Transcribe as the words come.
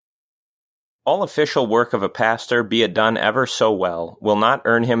All official work of a pastor, be it done ever so well, will not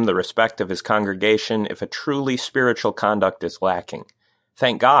earn him the respect of his congregation if a truly spiritual conduct is lacking.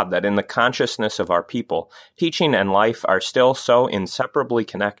 Thank God that in the consciousness of our people, teaching and life are still so inseparably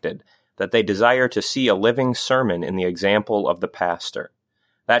connected that they desire to see a living sermon in the example of the pastor.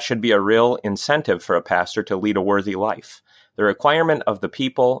 That should be a real incentive for a pastor to lead a worthy life. The requirement of the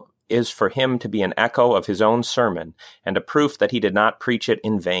people is for him to be an echo of his own sermon and a proof that he did not preach it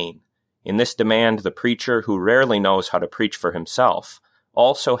in vain. In this demand, the preacher, who rarely knows how to preach for himself,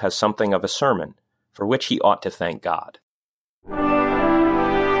 also has something of a sermon, for which he ought to thank God.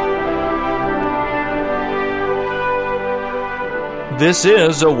 This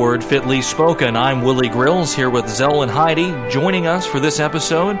is A Word Fitly Spoken. I'm Willie Grills here with Zelwyn Heidi. Joining us for this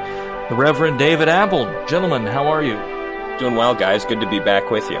episode, the Reverend David Apple. Gentlemen, how are you? Doing well, guys. Good to be back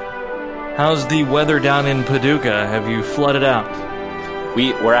with you. How's the weather down in Paducah? Have you flooded out?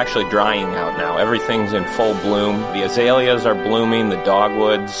 We're actually drying out now. Everything's in full bloom. The azaleas are blooming. The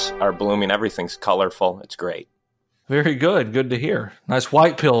dogwoods are blooming. Everything's colorful. It's great. Very good. Good to hear. Nice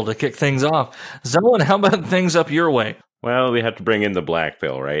white pill to kick things off. Zelwyn, how about things up your way? Well, we have to bring in the black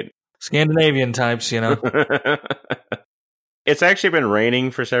pill, right? Scandinavian types, you know. It's actually been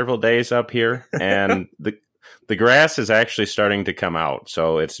raining for several days up here, and the grass is actually starting to come out.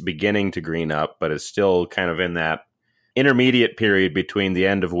 So it's beginning to green up, but it's still kind of in that intermediate period between the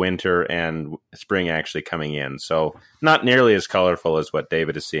end of winter and spring actually coming in. So not nearly as colorful as what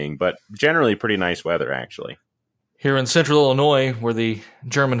David is seeing, but generally pretty nice weather, actually. Here in central Illinois, where the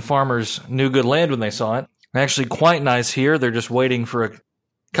German farmers knew good land when they saw it, actually quite nice here. They're just waiting for a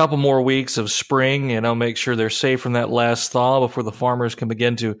couple more weeks of spring, make sure they're safe from that last thaw before the farmers can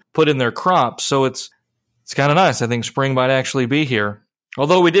begin to put in their crops. So it's kind of nice. I think spring might actually be here.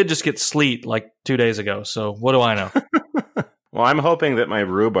 Although we did just get sleet like 2 days ago, so what do I know? Well, I'm hoping that my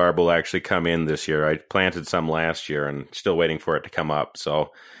rhubarb will actually come in this year. I planted some last year and still waiting for it to come up.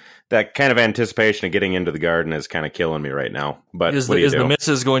 So that kind of anticipation of getting into the garden is kind of killing me right now. But is the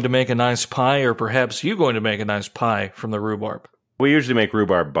missus going to make a nice pie, or perhaps you going to make a nice pie from the rhubarb? We usually make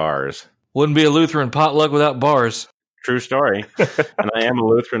rhubarb bars. Wouldn't be a Lutheran potluck without bars. True story. And I am a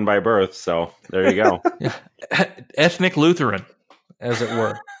Lutheran by birth, so there you go. Ethnic Lutheran, as it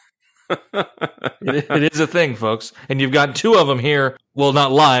were. It is a thing, folks. And you've got two of them here. Well,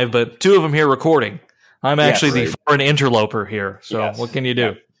 not live, but two of them here recording. I'm actually the foreign interloper here. So What can you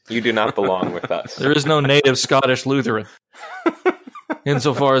do? You do not belong with us. There is no native Scottish Lutheran,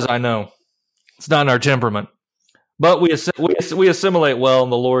 insofar as I know. It's not in our temperament. But we assimilate well,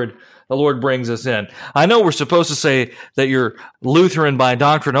 and the Lord brings us in. I know we're supposed to say that you're Lutheran by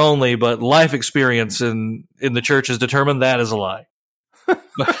doctrine only, but life experience in the church has determined that is a lie.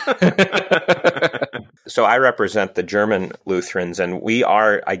 So I represent the German Lutherans, and we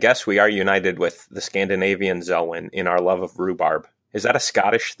are united with the Scandinavian Zelwyn in our love of rhubarb. Is that a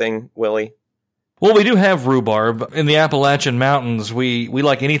Scottish thing, Willie? Well, we do have rhubarb. In the Appalachian Mountains, we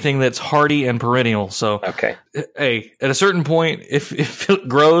like anything that's hardy and perennial. So, okay. Hey, at a certain point, if it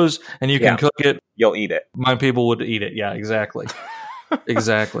grows and you can cook it, you'll eat it. My people would eat it. Yeah, exactly.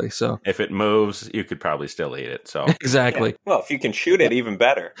 Exactly. So if it moves, you could probably still eat it. So exactly. Yeah. Well, if you can shoot it, even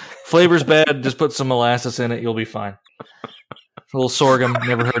better. Flavor's bad. Just put some molasses in it. You'll be fine. A little sorghum.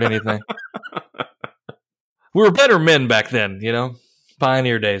 Never hurt anything. We were better men back then,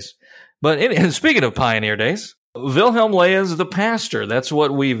 pioneer days. But speaking of pioneer days, Wilhelm Leas, the pastor, that's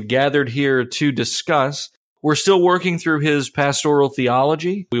what we've gathered here to discuss. We're still working through his pastoral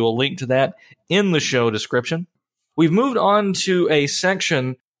theology. We will link to that in the show description. We've moved on to a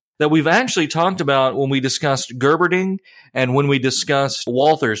section that we've actually talked about when we discussed Gerberding and when we discussed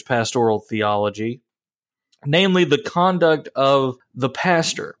Walther's pastoral theology, namely the conduct of the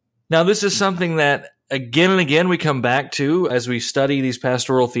pastor. Now, this is something that again and again we come back to as we study these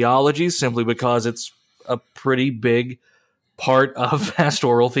pastoral theologies, simply because it's a pretty big part of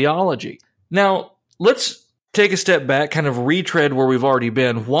pastoral theology. Now, let's take a step back, kind of retread where we've already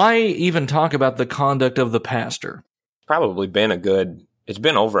been. Why even talk about the conduct of the pastor? Probably it's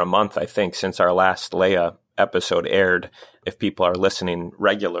been over a month, I think, since our last Leah episode aired, if people are listening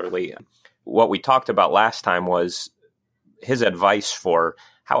regularly. What we talked about last time was his advice for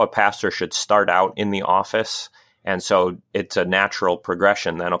how a pastor should start out in the office. And so it's a natural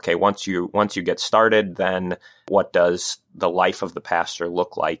progression then. Okay, once you get started, then what does the life of the pastor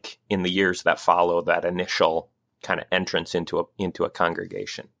look like in the years that follow that initial kind of entrance into a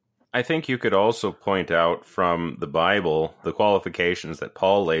congregation? I think you could also point out from the Bible, the qualifications that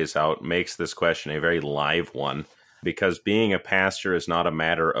Paul lays out makes this question a very live one, because being a pastor is not a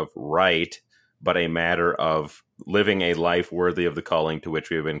matter of right, but a matter of living a life worthy of the calling to which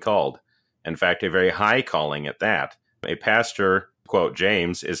we have been called. In fact, a very high calling at that. A pastor, quote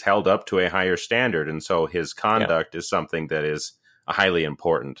James, is held up to a higher standard, and so his conduct is something that is highly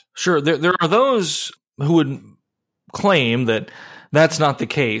important. Sure, there are those who would claim that that's not the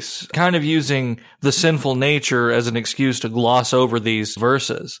case, kind of using the sinful nature as an excuse to gloss over these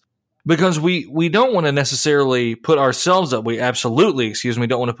verses. Because we don't want to necessarily put ourselves up. We absolutely,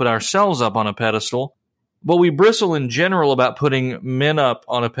 don't want to put ourselves up on a pedestal. But we bristle in general about putting men up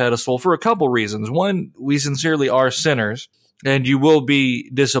on a pedestal for a couple reasons. One, we sincerely are sinners, and you will be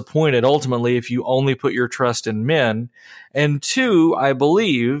disappointed ultimately if you only put your trust in men. And two, I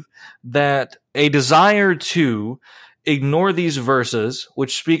believe that a desire to ignore these verses,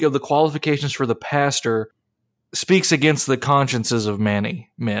 which speak of the qualifications for the pastor, speaks against the consciences of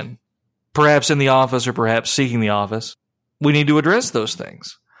many men, perhaps in the office or perhaps seeking the office. We need to address those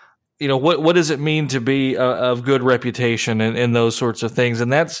things. What does it mean to be of good reputation and those sorts of things?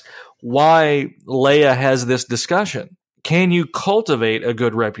 And that's why Leah has this discussion. Can you cultivate a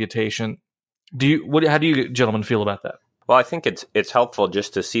good reputation? How do you gentlemen feel about that? Well, I think it's helpful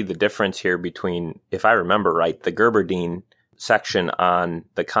just to see the difference here between, if I remember right, the Gerberdine section on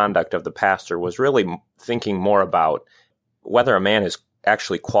the conduct of the pastor was really thinking more about whether a man is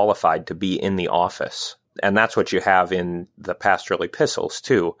actually qualified to be in the office. And that's what you have in the pastoral epistles,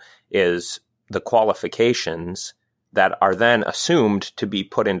 too, is the qualifications that are then assumed to be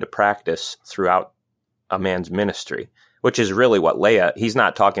put into practice throughout a man's ministry, which is really what Leah, he's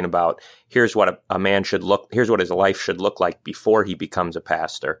not talking about, here's what a man should look, here's what his life should look like before he becomes a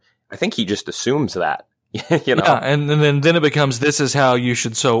pastor. I think he just assumes that, Yeah, and then it becomes, this is how you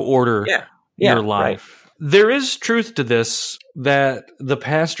should so order your life. Right. There is truth to this, that the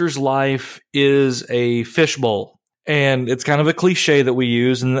pastor's life is a fishbowl. And it's kind of a cliche that we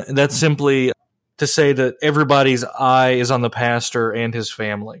use, and that's simply to say that everybody's eye is on the pastor and his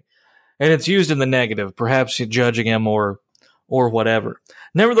family. And it's used in the negative, perhaps judging him or whatever.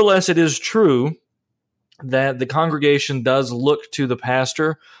 Nevertheless, it is true that the congregation does look to the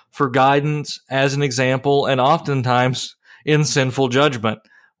pastor for guidance as an example, and oftentimes in sinful judgment.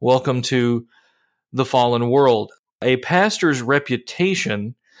 Welcome to the fallen world. A pastor's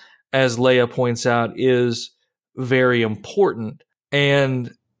reputation, as Leah points out, is very important.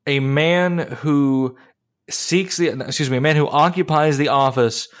 And a man who occupies the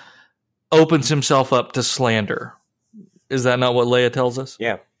office opens himself up to slander. Is that not what Leah tells us?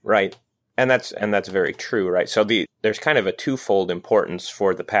 Yeah, right. And that's very true, right? So there's kind of a twofold importance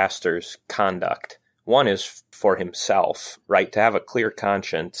for the pastor's conduct. One is for himself, right? To have a clear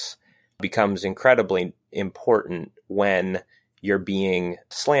conscience becomes incredibly important when you're being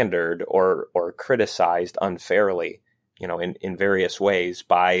slandered or criticized unfairly, in various ways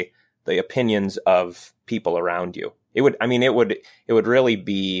by the opinions of people around you. It would really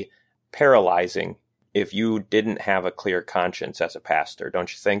be paralyzing if you didn't have a clear conscience as a pastor,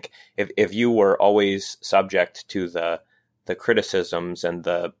 don't you think? If you were always subject to the criticisms and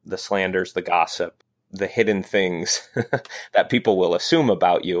the slanders, the gossip, the hidden things that people will assume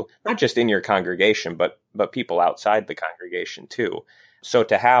about you, not just in your congregation, but people outside the congregation too. So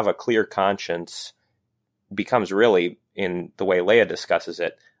to have a clear conscience becomes really, in the way Leah discusses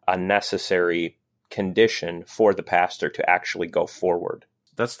it, a necessary condition for the pastor to actually go forward.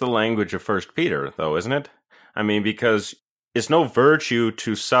 That's the language of 1 Peter, though, isn't it? I mean, because it's no virtue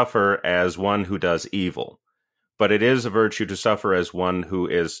to suffer as one who does evil, but it is a virtue to suffer as one who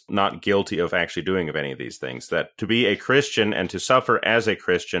is not guilty of actually doing of any of these things. That to be a Christian and to suffer as a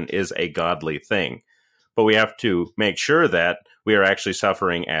Christian is a godly thing. But we have to make sure that we are actually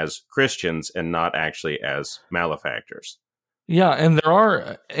suffering as Christians and not actually as malefactors. Yeah, and there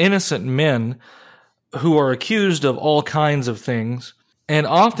are innocent men who are accused of all kinds of things, and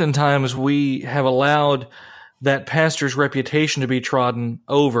oftentimes we have allowed that pastor's reputation to be trodden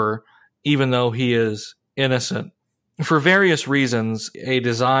over, even though he is innocent. For various reasons, a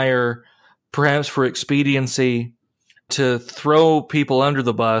desire, perhaps for expediency, to throw people under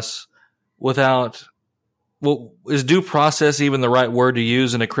the bus without, well, is due process even the right word to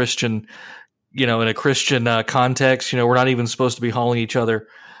use in a Christian, context? We're not even supposed to be hauling each other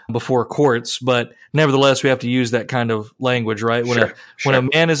before courts, but nevertheless, we have to use that kind of language, right? When a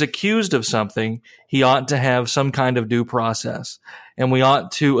man is accused of something, he ought to have some kind of due process, and we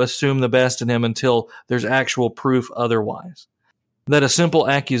ought to assume the best in him until there's actual proof otherwise. That a simple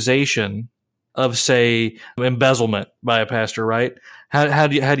accusation of, say, embezzlement by a pastor, right? How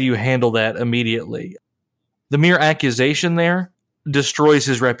do you handle that immediately? The mere accusation there destroys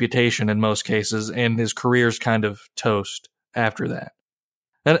his reputation in most cases, and his career's kind of toast after that.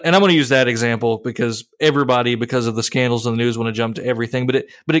 And I'm going to use that example because everybody, because of the scandals in the news, want to jump to everything. But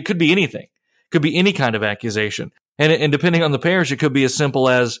it could be anything. Could be any kind of accusation. And depending on the parish, it could be as simple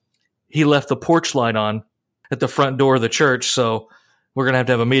as he left the porch light on at the front door of the church, so we're going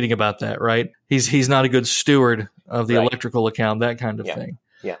to have a meeting about that, right? He's not a good steward of the electrical account, that kind of thing.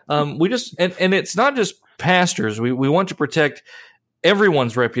 Yeah. We just and it's not just pastors. We want to protect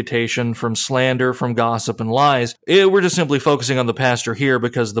everyone's reputation from slander, from gossip and lies. We're just simply focusing on the pastor here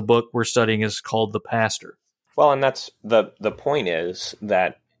because the book we're studying is called The Pastor. Well, and that's the point is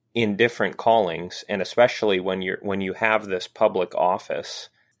that in different callings, and especially when you have this public office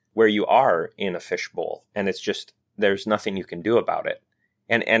where you are in a fishbowl, and it's just there's nothing you can do about it.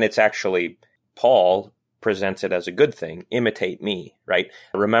 And it's actually, Paul presents it as a good thing. Imitate me, right?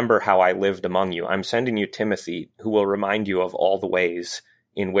 Remember how I lived among you. I'm sending you Timothy, who will remind you of all the ways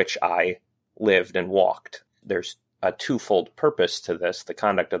in which I lived and walked. There's a twofold purpose to this, the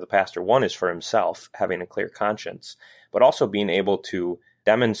conduct of the pastor. One is for himself, having a clear conscience, but also being able to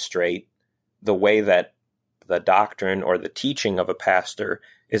demonstrate the way that the doctrine or the teaching of a pastor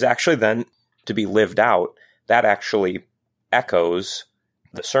is actually then to be lived out. That actually echoes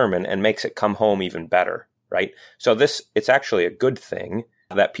the sermon and makes it come home even better, right? So it's actually a good thing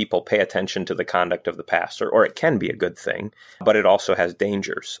that people pay attention to the conduct of the pastor, or it can be a good thing, but it also has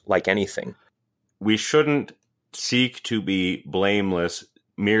dangers, like anything. We shouldn't seek to be blameless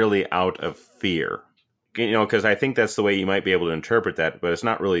merely out of fear. Because I think that's the way you might be able to interpret that, but it's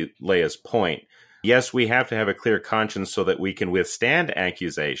not really Leah's point. Yes, we have to have a clear conscience so that we can withstand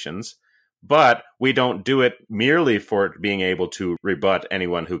accusations, but we don't do it merely for being able to rebut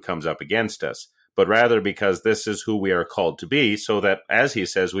anyone who comes up against us, but rather because this is who we are called to be, so that, as he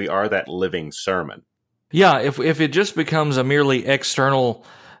says, we are that living sermon. Yeah, if it just becomes a merely external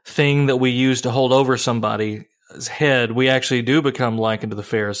thing that we use to hold over somebody's head, we actually do become likened to the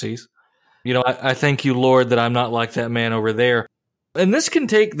Pharisees. I thank you, Lord, that I'm not like that man over there. And this can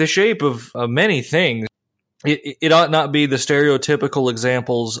take the shape of many things. It ought not be the stereotypical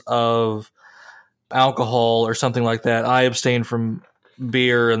examples of alcohol or something like that. I abstain from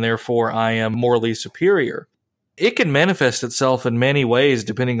beer and therefore I am morally superior. It can manifest itself in many ways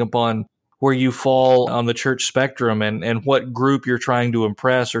depending upon where you fall on the church spectrum and what group you're trying to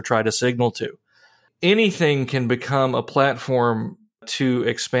impress or try to signal to. Anything can become a platform to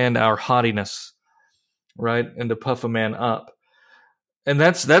expand our haughtiness, right? And to puff a man up. And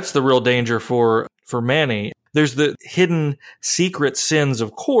that's the real danger for many. There's the hidden secret sins,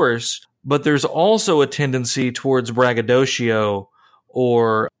 of course, but there's also a tendency towards braggadocio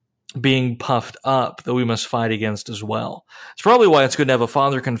or being puffed up that we must fight against as well. It's probably why it's good to have a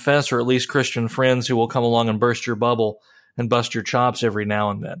father confessor, or at least Christian friends who will come along and burst your bubble and bust your chops every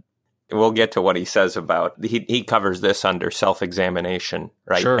now and then. We'll get to what he says about, he covers this under self-examination,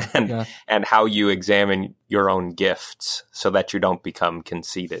 right? Sure, and how you examine your own gifts so that you don't become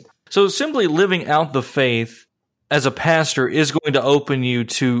conceited. So simply living out the faith as a pastor is going to open you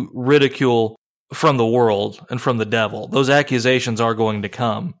to ridicule from the world and from the devil. Those accusations are going to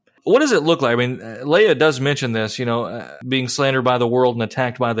come. What does it look like? I mean, Leah does mention this, being slandered by the world and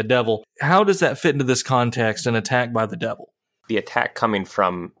attacked by the devil. How does that fit into this context, an attack by the devil? The attack coming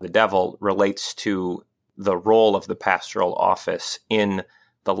from the devil relates to the role of the pastoral office in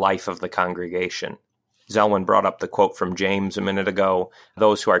the life of the congregation. Zelwyn brought up the quote from James a minute ago.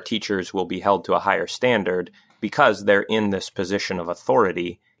 Those who are teachers will be held to a higher standard because they're in this position of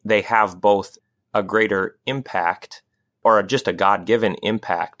authority. They have both a greater impact or just a God-given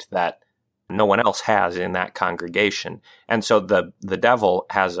impact that no one else has in that congregation. And so the devil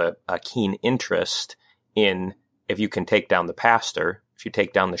has a keen interest in, if you can take down the pastor, if you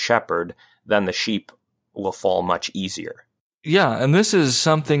take down the shepherd, then the sheep will fall much easier. Yeah, and this is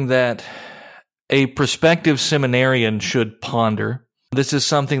something that a prospective seminarian should ponder. This is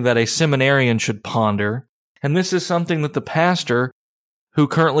something that a seminarian should ponder. And this is something that the pastor who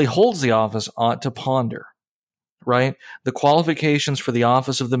currently holds the office ought to ponder, right? The qualifications for the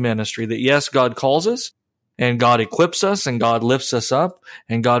office of the ministry, that yes, God calls us, and God equips us, and God lifts us up,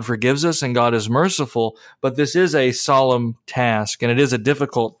 and God forgives us, and God is merciful. But this is a solemn task, and it is a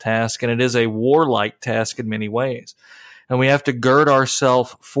difficult task, and it is a warlike task in many ways. And we have to gird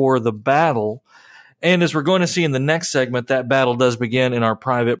ourselves for the battle. And as we're going to see in the next segment, that battle does begin in our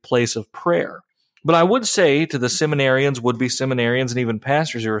private place of prayer. But I would say to the seminarians, would-be seminarians, and even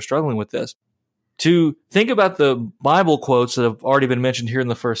pastors who are struggling with this, to think about the Bible quotes that have already been mentioned here in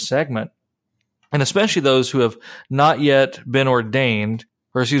the first segment, and especially those who have not yet been ordained,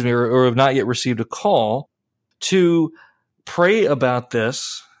 or have not yet received a call, to pray about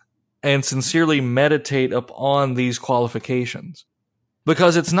this and sincerely meditate upon these qualifications.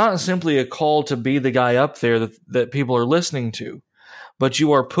 Because it's not simply a call to be the guy up there that people are listening to, but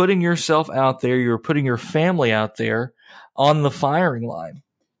you are putting yourself out there, you're putting your family out there on the firing line.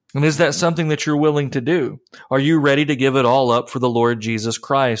 And is that something that you're willing to do? Are you ready to give it all up for the Lord Jesus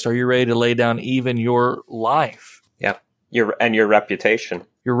Christ? Are you ready to lay down even your life? Yeah. Your reputation.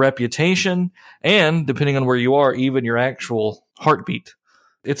 Your reputation, and depending on where you are, even your actual heartbeat.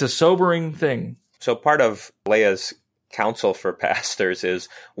 It's a sobering thing. So part of Leah's counsel for pastors is,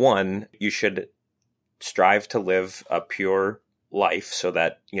 one, you should strive to live a pure life so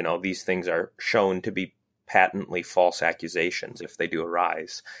that, these things are shown to be patently false accusations if they do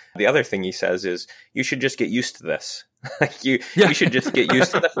arise. The other thing he says is you should just get used to this. You should just get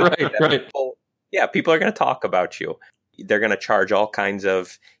used to the fact that people are going to talk about you. They're going to charge all kinds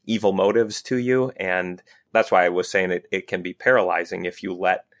of evil motives to you. And that's why I was saying it can be paralyzing if you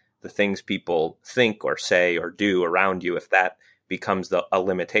let the things people think or say or do around you, if that becomes a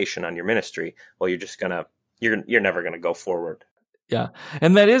limitation on your ministry, well, you're never going to go forward. Yeah.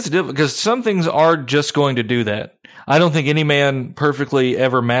 And that is difficult because some things are just going to do that. I don't think any man perfectly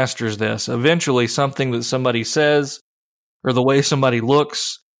ever masters this. Eventually, something that somebody says or the way somebody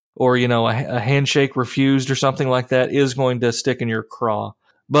looks or, a handshake refused or something like that is going to stick in your craw.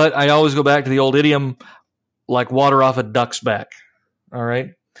 But I always go back to the old idiom, like water off a duck's back. All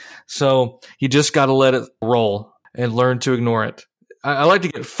right. So you just got to let it roll and learn to ignore it. I like to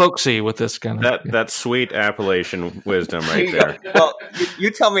get folksy with this kind of... That sweet Appalachian wisdom right there. Well,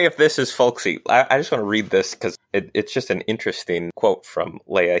 you tell me if this is folksy. I just want to read this because it's just an interesting quote from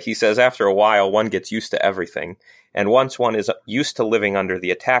Leah. He says, after a while, one gets used to everything. And once one is used to living under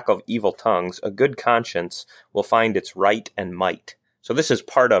the attack of evil tongues, a good conscience will find its right and might. So this is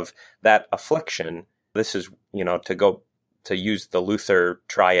part of that affliction. This is, to use the Luther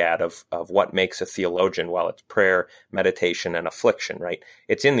triad of what makes a theologian, well, it's prayer, meditation, and affliction, right?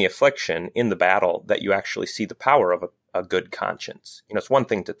 It's in the affliction, in the battle, that you actually see the power of a good conscience. It's one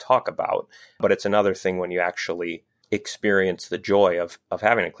thing to talk about, but it's another thing when you actually experience the joy of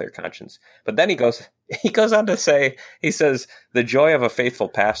having a clear conscience. But then he goes on to say, he says, the joy of a faithful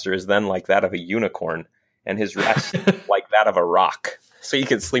pastor is then like that of a unicorn, and his rest like that of a rock. So you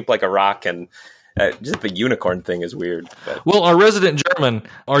can sleep like a rock, and just the unicorn thing is weird. But. Well, our resident German,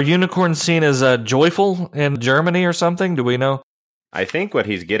 are unicorns seen as joyful in Germany or something? Do we know? I think what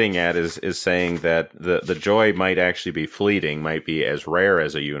he's getting at is saying that the joy might actually be fleeting, might be as rare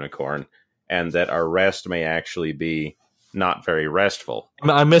as a unicorn, and that our rest may actually be not very restful.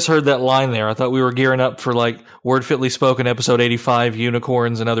 I misheard that line there. I thought we were gearing up for like Word Fitly Spoken, episode 85,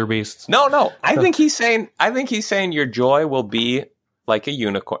 unicorns and other beasts. No. I think he's saying your joy will be like a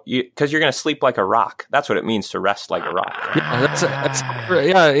unicorn, because you're going to sleep like a rock. That's what it means to rest like a rock.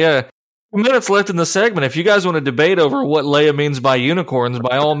 Yeah. 2 minutes left in the segment. If you guys want to debate over what Leah means by unicorns,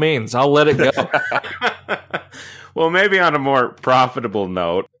 by all means, I'll let it go. Well, maybe on a more profitable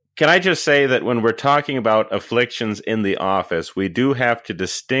note, can I just say that when we're talking about afflictions in the office, we do have to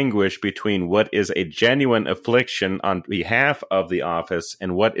distinguish between what is a genuine affliction on behalf of the office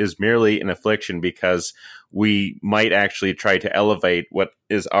and what is merely an affliction because we might actually try to elevate what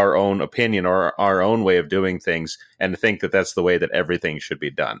is our own opinion or our own way of doing things and think that that's the way that everything should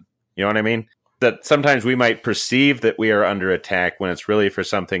be done. You know what I mean? That sometimes we might perceive that we are under attack when it's really for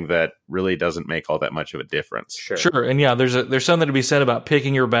something that really doesn't make all that much of a difference. Sure. And yeah, there's something to be said about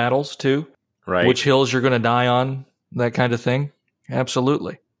picking your battles too. Right. Which hills you're going to die on, that kind of thing.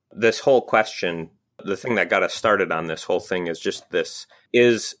 Absolutely. This whole question, the thing that got us started on this whole thing is just this,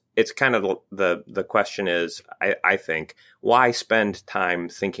 it's kind of the question is, I think, why spend time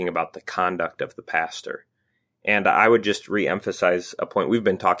thinking about the conduct of the pastor? And I would just reemphasize a point. We've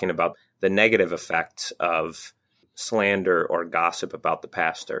been talking about the negative effects of slander or gossip about the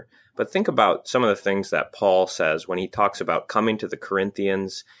pastor. But think about some of the things that Paul says when he talks about coming to the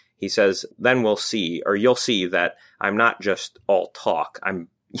Corinthians. He says, then we'll see, or you'll see that I'm not just all talk.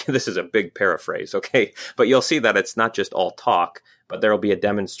 This is a big paraphrase, okay? But you'll see that it's not just all talk, but there will be a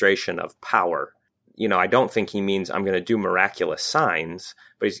demonstration of power. I don't think he means I'm going to do miraculous signs,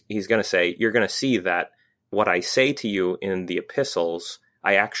 but he's going to say, you're going to see that what I say to you in the epistles,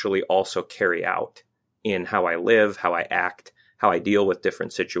 I actually also carry out in how I live, how I act, how I deal with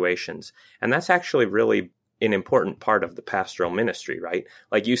different situations. And that's actually really an important part of the pastoral ministry, right?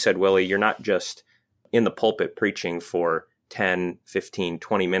 Like you said, Willie, you're not just in the pulpit preaching for 10, 15,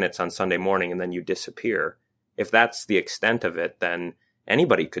 20 minutes on Sunday morning and then you disappear. If that's the extent of it, then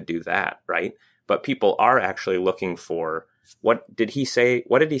anybody could do that, right? But people are actually looking for, what did he say?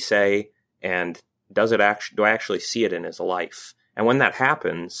 What did he say? And do I actually see it in his life? And when that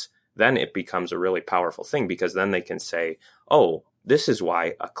happens, then it becomes a really powerful thing, because then they can say, oh, this is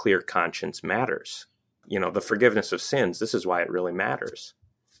why a clear conscience matters. the forgiveness of sins. This is why it really matters.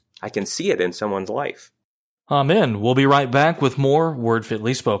 I can see it in someone's life. Amen. We'll be right back with more Word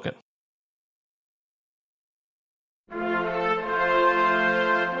Fitly Spoken.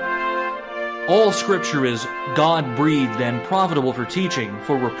 All Scripture is God-breathed and profitable for teaching,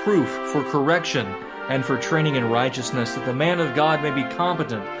 for reproof, for correction, and for training in righteousness, that the man of God may be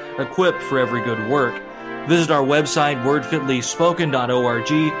competent, equipped for every good work. Visit our website, wordfitlyspoken.org.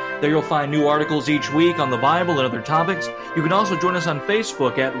 There you'll find new articles each week on the Bible and other topics. You can also join us on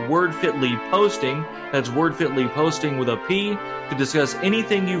Facebook at Word Fitly Posting. That's Word Fitly Posting with a P, to discuss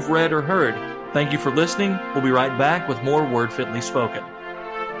anything you've read or heard. Thank you for listening. We'll be right back with more Word Fitly Spoken.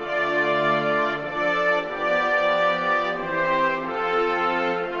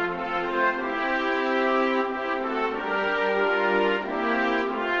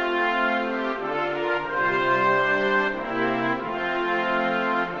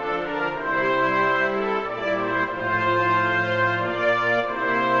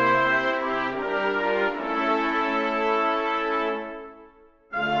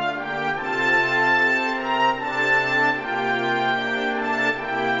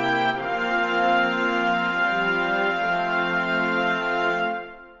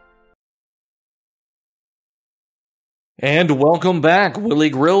 And welcome back.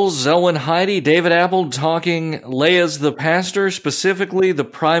 Willie Grills, Zelwyn Heidi, David Apple talking Leah's the Pastor, specifically the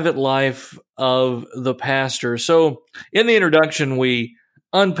private life of the pastor. So in the introduction, we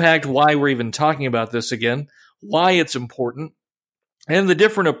unpacked why we're even talking about this again, why it's important, and the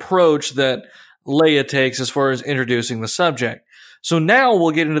different approach that Leah takes as far as introducing the subject. So now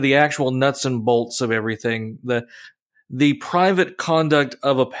we'll get into the actual nuts and bolts of everything, the private conduct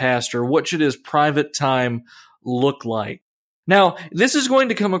of a pastor. What should his private time look like? Now, this is going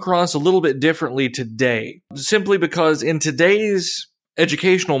to come across a little bit differently today, simply because in today's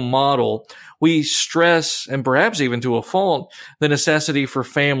educational model, we stress, and perhaps even to a fault, the necessity for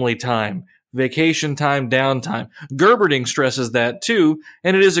family time, vacation time, downtime. Gerberding stresses that too,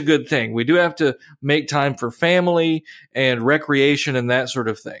 and it is a good thing. We do have to make time for family and recreation and that sort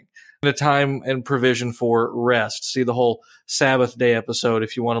of thing. A time and provision for rest. See the whole Sabbath day episode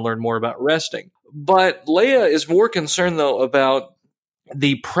if you want to learn more about resting. But Leah is more concerned, though, about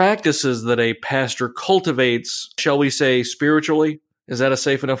the practices that a pastor cultivates, shall we say, spiritually. Is that a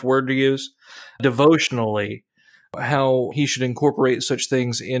safe enough word to use? Devotionally, how he should incorporate such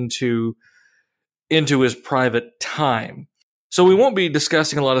things into his private time. So we won't be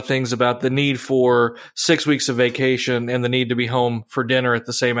discussing a lot of things about the need for 6 weeks of vacation and the need to be home for dinner at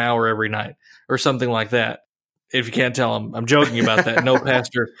the same hour every night or something like that. If you can't tell, I'm joking about that. No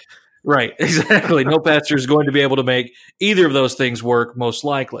pastor. Right, exactly. No pastor is going to be able to make either of those things work, most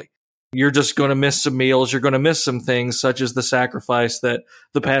likely. You're just going to miss some meals. You're going to miss some things, such as the sacrifice that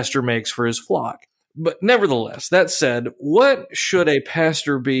the pastor makes for his flock. But nevertheless, that said, what should a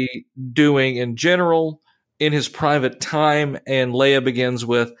pastor be doing in general in his private time? And Leah begins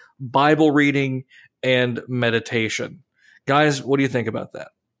with Bible reading and meditation. Guys, what do you think about that?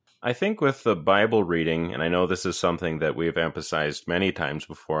 I think with the Bible reading, and I know this is something that we've emphasized many times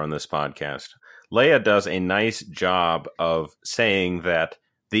before on this podcast, Leah does a nice job of saying that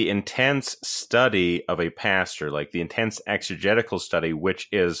the intense study of a pastor, like the intense exegetical study, which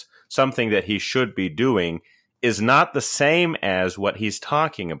is something that he should be doing, is not the same as what he's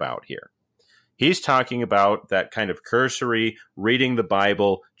talking about here. He's talking about that kind of cursory reading the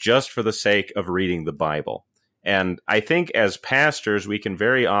Bible just for the sake of reading the Bible. And I think as pastors, we can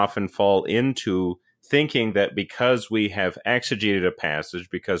very often fall into thinking that because we have exegeted a passage,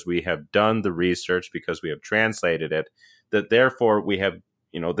 because we have done the research, because we have translated it, that therefore we have,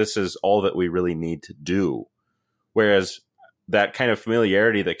 this is all that we really need to do. Whereas that kind of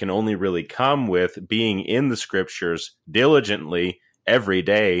familiarity that can only really come with being in the scriptures diligently every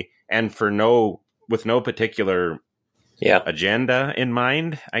day and with no particular agenda in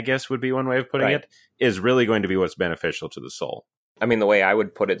mind, I guess would be one way of putting it, is really going to be what's beneficial to the soul. I mean, the way I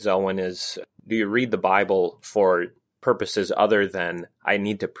would put it, Zelwyn, is do you read the Bible for purposes other than I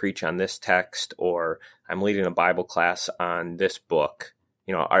need to preach on this text or I'm leading a Bible class on this book?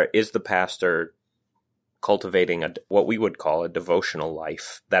 Is the pastor cultivating what we would call a devotional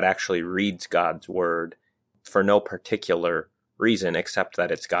life that actually reads God's word for no particular reason except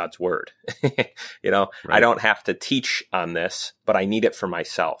that it's God's word? Right. I don't have to teach on this, but I need it for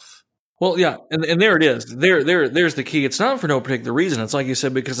myself. Well, yeah, and there it is. There's the key. It's not for no particular reason. It's like you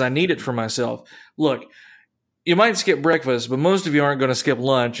said, because I need it for myself. Look, you might skip breakfast, but most of you aren't going to skip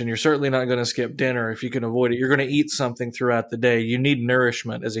lunch, and you're certainly not going to skip dinner if you can avoid it. You're going to eat something throughout the day. You need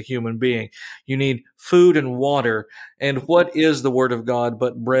nourishment as a human being. You need food and water. And what is the Word of God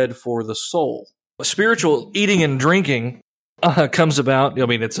but bread for the soul? Spiritual eating and drinking comes about. I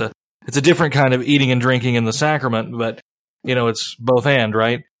mean, it's a different kind of eating and drinking in the sacrament, but it's both and,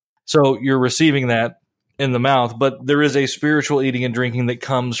 right? So you're receiving that in the mouth, but there is a spiritual eating and drinking that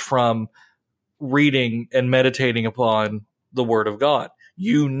comes from reading and meditating upon the Word of God.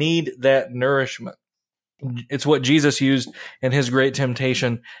 You need that nourishment. It's what Jesus used in his great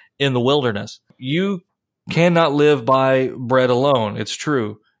temptation in the wilderness. You cannot live by bread alone. It's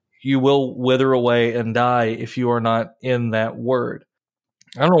true. You will wither away and die if you are not in that Word.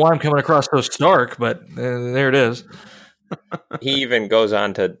 I don't know why I'm coming across so stark, but there it is. He even goes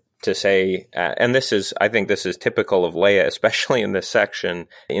on to say, and I think this is typical of Leah, especially in this section,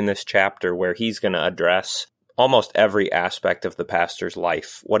 in this chapter, where he's going to address almost every aspect of the pastor's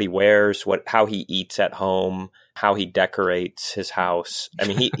life: what he wears, how he eats at home, how he decorates his house. I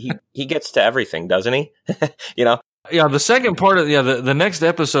mean, he gets to everything, doesn't he? Yeah, the second part of the next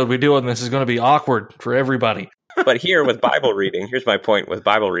episode we do on this is going to be awkward for everybody. But here with Bible reading, here's my point with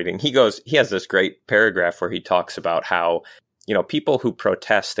Bible reading. He has this great paragraph where he talks about how, people who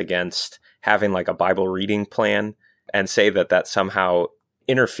protest against having like a Bible reading plan and say that somehow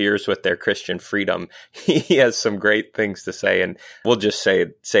interferes with their Christian freedom. He has some great things to say, and we'll just say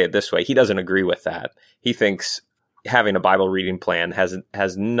it this way. He doesn't agree with that. He thinks having a Bible reading plan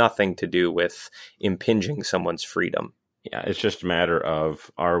has nothing to do with impinging someone's freedom. Yeah, it's just a matter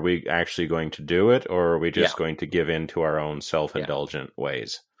of, are we actually going to do it, or are we just going to give in to our own self-indulgent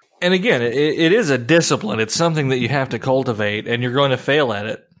ways? And again, it is a discipline. It's something that you have to cultivate, and you're going to fail at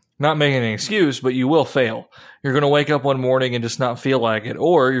it. Not making an excuse, but you will fail. You're going to wake up one morning and just not feel like it,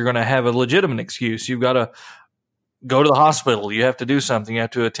 or you're going to have a legitimate excuse. You've got to go to the hospital. You have to do something. You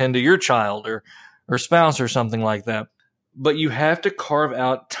have to attend to your child or spouse or something like that. But you have to carve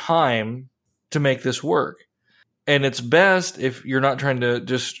out time to make this work. And it's best if you're not trying to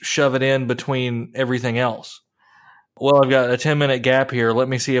just shove it in between everything else. Well, I've got a 10-minute gap here. Let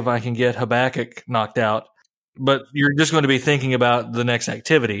me see if I can get Habakkuk knocked out. But you're just going to be thinking about the next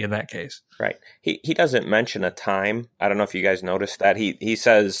activity in that case. Right. He doesn't mention a time. I don't know if you guys noticed that. He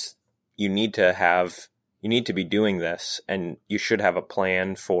says you need to be doing this, and you should have a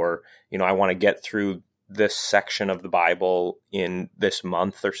plan for, I want to get through this section of the Bible in this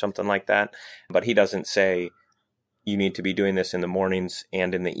month or something like that. But he doesn't say you need to be doing this in the mornings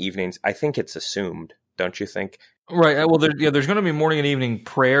and in the evenings. I think it's assumed, don't you think? Right. Well, there's going to be morning and evening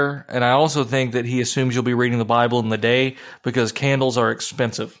prayer, and I also think that he assumes you'll be reading the Bible in the day because candles are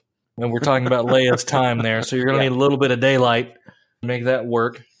expensive. And we're talking about Leah's time there, so you're going to need a little bit of daylight to make that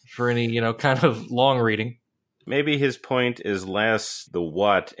work for any, kind of long reading. Maybe his point is less the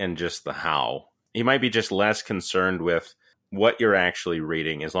what and just the how. He might be just less concerned with what you're actually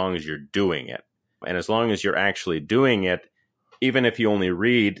reading as long as you're doing it. And as long as you're actually doing it, even if you only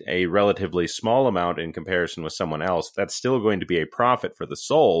read a relatively small amount in comparison with someone else, that's still going to be a profit for the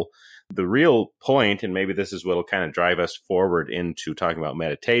soul. The real point, and maybe this is what will kind of drive us forward into talking about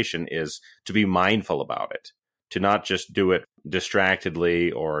meditation, is to be mindful about it, to not just do it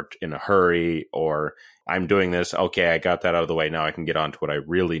distractedly or in a hurry, or I'm doing this, okay, I got that out of the way, now I can get on to what I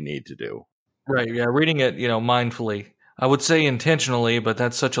really need to do. Right, yeah, reading it, mindfully. I would say intentionally, but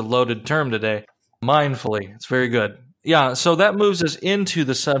that's such a loaded term today. Mindfully, it's very good. Yeah, so that moves us into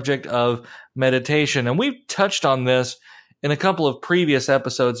the subject of meditation. And we've touched on this in a couple of previous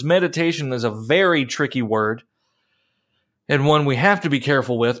episodes. Meditation is a very tricky word, and one we have to be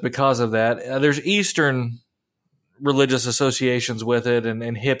careful with because of that. There's Eastern religious associations with it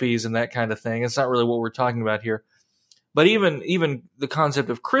and hippies and that kind of thing. It's not really what we're talking about here. But even the concept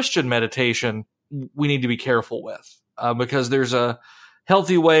of Christian meditation, we need to be careful with because there's a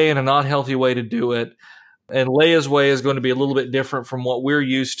healthy way and a not healthy way to do it. And Leah's way is going to be a little bit different from what we're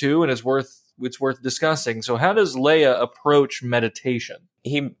used to, and it's worth discussing. So how does Leah approach meditation?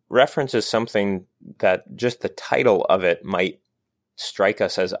 He references something that just the title of it might strike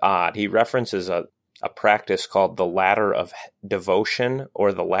us as odd. He references a practice called the ladder of devotion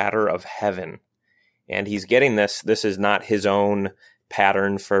or the ladder of heaven. And he's getting this is not his own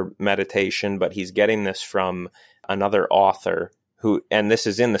pattern for meditation, but he's getting this from another author and this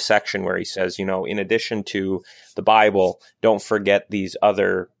is in the section where he says, in addition to the Bible, don't forget these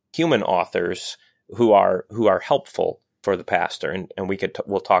other human authors who are helpful for the pastor. And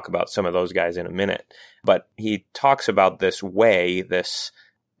we'll talk about some of those guys in a minute. But he talks about this way, this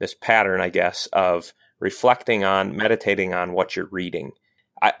pattern, I guess, of reflecting on, meditating on what you're reading.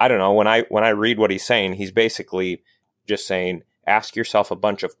 I don't know, when I read what he's saying, he's basically just saying, ask yourself a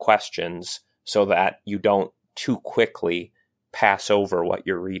bunch of questions so that you don't too quickly pass over what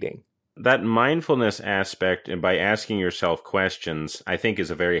you're reading. That mindfulness aspect, and by asking yourself questions, I think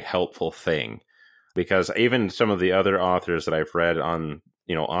is a very helpful thing. because even some of the other authors that I've read on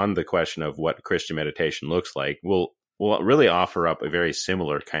the question of what Christian meditation looks like will really offer up a very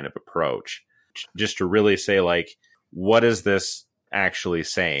similar kind of approach, just to really say, like, what is this actually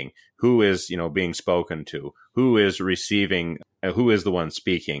saying? Who is, being spoken to? Who is receiving? Who is the one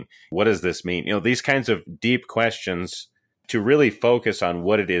speaking? What does this mean? These kinds of deep questions to really focus on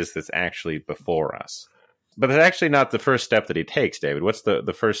what it is that's actually before us. But that's actually not the first step that he takes, David. What's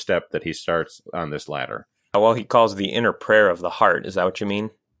the first step that he starts on this ladder? Well, he calls the inner prayer of the heart. Is that what you mean?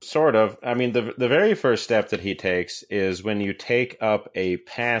 Sort of. I mean, the very first step that he takes is when you take up a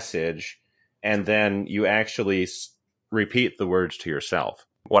passage and then you actually repeat the words to yourself.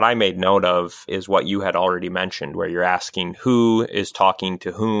 What I made note of is what you had already mentioned, where you're asking who is talking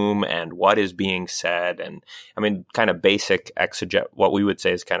to whom and what is being said. And I mean, kind of basic what we would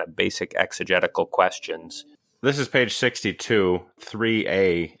say is kind of basic exegetical questions. This is page 62,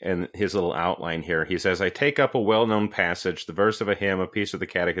 3a, in his little outline here. He says, I take up a well-known passage, the verse of a hymn, a piece of the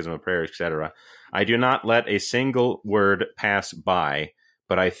catechism, a prayer, etc. I do not let a single word pass by,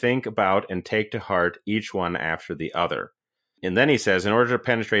 but I think about and take to heart each one after the other. And then he says, in order to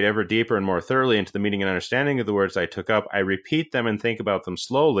penetrate ever deeper and more thoroughly into the meaning and understanding of the words I took up, I repeat them and think about them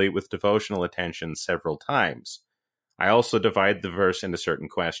slowly with devotional attention several times. I also divide the verse into certain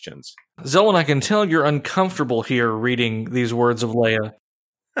questions. Zelwyn, I can tell you're uncomfortable here reading these words of Leah.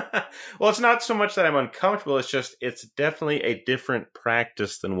 Well, it's not so much that I'm uncomfortable, it's definitely a different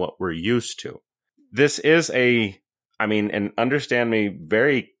practice than what we're used to. This is and understand me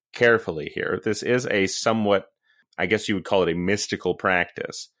very carefully here, this is a somewhat, I guess you would call it a mystical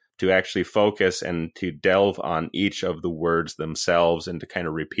practice, to actually focus and to delve on each of the words themselves and to kind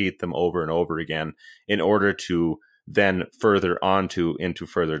of repeat them over and over again in order to then further into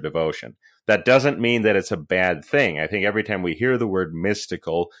further devotion. That doesn't mean that it's a bad thing. I think every time we hear the word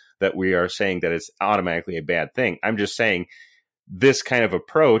mystical, that we are saying that it's automatically a bad thing. I'm just saying this kind of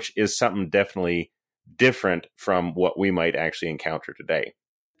approach is something definitely different from what we might actually encounter today.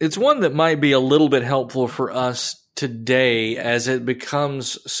 It's one that might be a little bit helpful for us today as it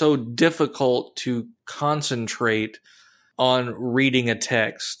becomes so difficult to concentrate on reading a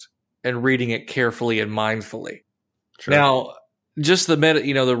text and reading it carefully and mindfully. Sure. Now, just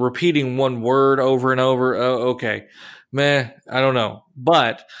the repeating one word over and over, okay, I don't know.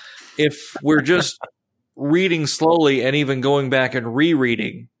 But if we're just reading slowly and even going back and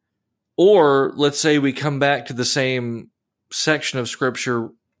rereading, or let's say we come back to the same section of Scripture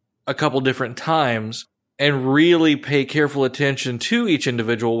a couple different times and really pay careful attention to each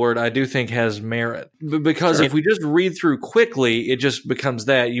individual word, I do think has merit. Because if we just read through quickly, it just becomes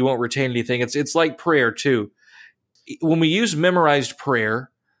that. You won't retain anything. It's like prayer, too. When we use memorized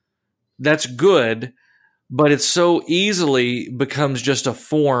prayer, that's good, but it so easily becomes just a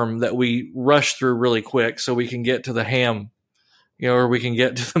form that we rush through really quick so we can get to the ham, or we can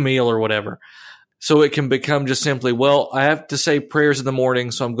get to the meal or whatever. So it can become just simply, well, I have to say prayers in the morning,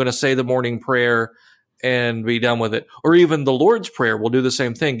 so I'm going to say the morning prayer and be done with it. Or even the Lord's Prayer, we'll do the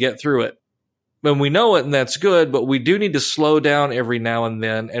same thing, get through it. And we know it, and that's good, but we do need to slow down every now and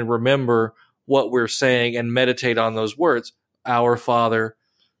then and remember what we're saying and meditate on those words. Our Father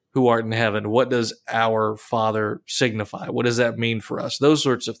who art in heaven. What does our Father signify? What does that mean for us? Those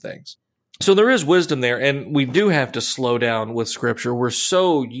sorts of things. So there is wisdom there, and we do have to slow down with Scripture. We're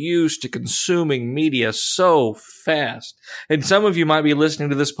so used to consuming media so fast. And some of you might be listening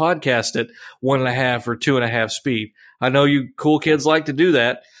to this podcast at 1.5 or 2.5 speed. I know you cool kids like to do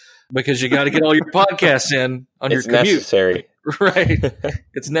that because you got to get all your podcasts in on your commute. It's necessary. Right.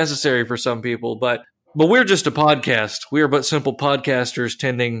 It's necessary for some people, but we're just a podcast. We are but simple podcasters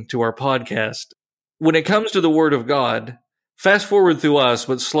tending to our podcast. When it comes to the Word of God, fast forward through us,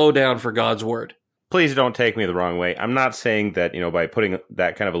 but slow down for God's Word. Please don't take me the wrong way. I'm not saying that, by putting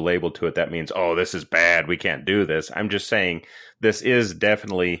that kind of a label to it, that means, oh, this is bad, we can't do this. I'm just saying this is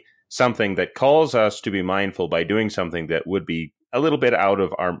definitely something that calls us to be mindful by doing something that would be a little bit out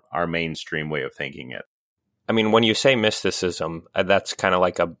of our mainstream way of thinking it. I mean, when you say mysticism, that's kind of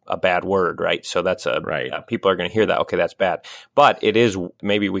like a bad word, right? So that's right. People are going to hear that. Okay, that's bad. But it is,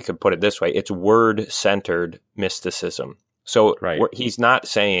 maybe we could put it this way, it's word-centered mysticism. So he's not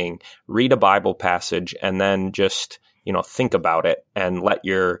saying read a Bible passage and then just, think about it and let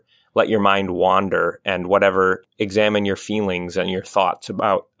your mind wander and whatever, examine your feelings and your thoughts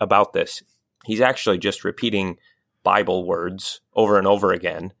about this. He's actually just repeating Bible words over and over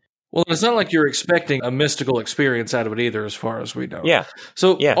again. Well, it's not like you're expecting a mystical experience out of it either, as far as we know. Yeah.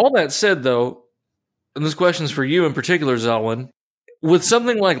 So all that said, though, and this question's for you in particular, Zelwyn, with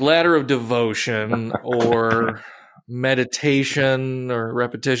something like Ladder of Devotion or meditation or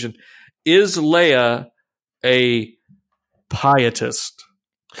repetition, is Leia a pietist?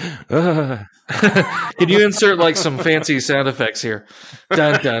 Can you insert like some fancy sound effects here?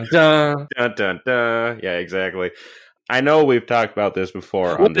 Dun dun dun. Dun, dun, dun. Yeah, exactly. I know we've talked about this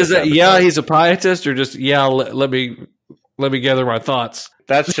before. What is that? Yeah, he's a pietist, or just let me gather my thoughts.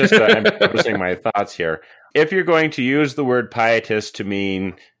 That's just I'm posting my thoughts here. If you're going to use the word pietist to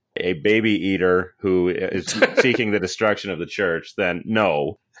mean a baby eater who is seeking the destruction of the church, then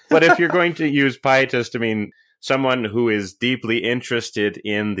no. But if you're going to use pietist to mean someone who is deeply interested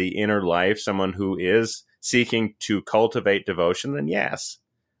in the inner life, someone who is seeking to cultivate devotion, then yes.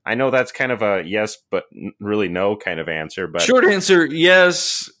 I know that's kind of a yes, but really no kind of answer. But short answer,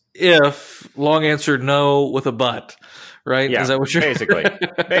 yes, if. Long answer, no, with a but. Right? Yeah, is that what you're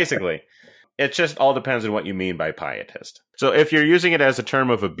basically. It just all depends on what you mean by pietist. So if you're using it as a term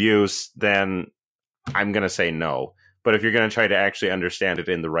of abuse, then I'm going to say no. But if you're going to try to actually understand it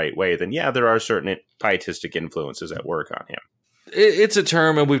in the right way, then yeah, there are certain pietistic influences at work on him. It's a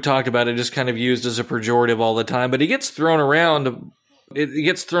term, and we've talked about it, just kind of used as a pejorative all the time, but it gets thrown around. It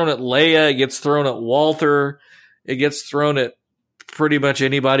gets thrown at Leia, it gets thrown at Walther, it gets thrown at pretty much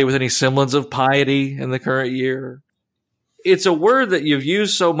anybody with any semblance of piety in the current year. It's a word that you've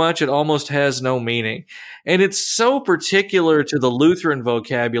used so much it almost has no meaning. And it's so particular to the Lutheran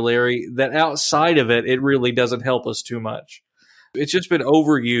vocabulary that outside of it, it really doesn't help us too much. It's just been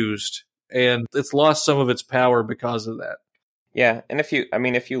overused, and it's lost some of its power because of that. Yeah, and if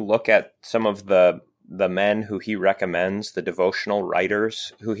you look at some of the men who he recommends, the devotional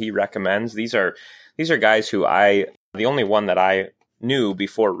writers who he recommends, these are guys who the only one that I knew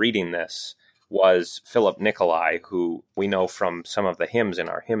before reading this was Philip Nicolai, who we know from some of the hymns in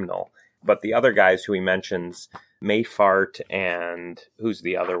our hymnal. But the other guys who he mentions, Mayfart and who's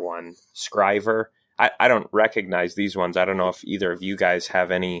the other one? Scriver. I don't recognize these ones. I don't know if either of you guys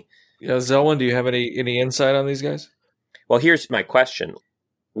have any. Yeah, Zelwyn, do you have any insight on these guys? Well, here's my question.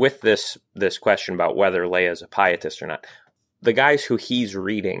 With this question about whether Leia is a pietist or not, the guys who he's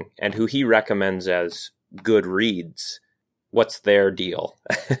reading and who he recommends as good reads, what's their deal?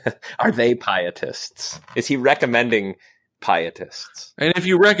 Are they pietists? Is he recommending pietists? And if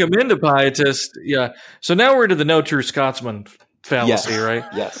you recommend a pietist, yeah. So now we're into the no true Scotsman fallacy, yes. Right?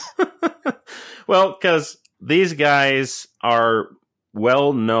 Yes. Well, because these guys are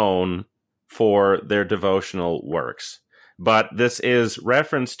well known for their devotional works. But this is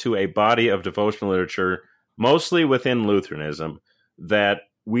reference to a body of devotional literature, mostly within Lutheranism, that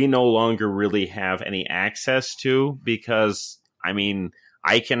we no longer really have any access to because,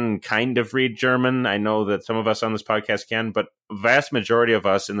 I can kind of read German. I know that some of us on this podcast can, but a vast majority of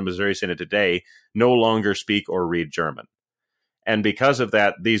us in the Missouri Synod today no longer speak or read German. And because of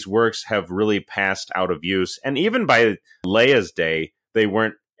that, these works have really passed out of use. And even by Leia's day, they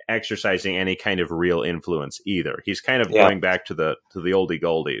weren't exercising any kind of real influence either. He's kind of going back to the oldie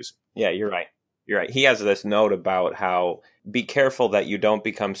goldies. Yeah, you're right. He has this note about how be careful that you don't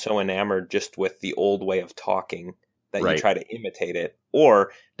become so enamored just with the old way of talking that you try to imitate it,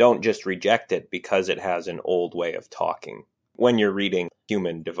 or don't just reject it because it has an old way of talking when you're reading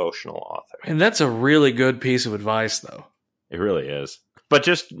human devotional author. And that's a really good piece of advice, though. It really is. But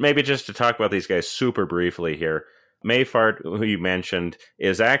just to talk about these guys super briefly here, Mayfart, who you mentioned,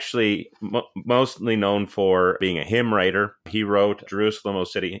 is actually mostly known for being a hymn writer. He wrote Jerusalem,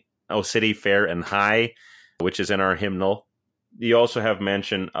 O City Fair and High, which is in our hymnal. You also have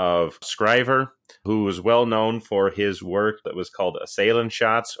mention of Scriver, who was well known for his work that was called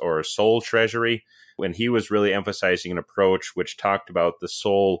Seelenschatz or Soul Treasury, when he was really emphasizing an approach which talked about the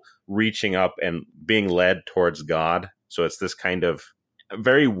soul reaching up and being led towards God. So it's this kind of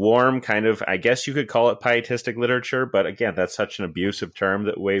very warm kind of, I guess you could call it pietistic literature, but again, that's such an abusive term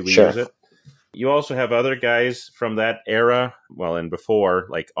that way we use it. You also have other guys from that era, well, and before,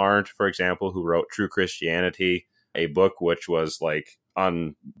 like Arndt, for example, who wrote True Christianity, a book which was like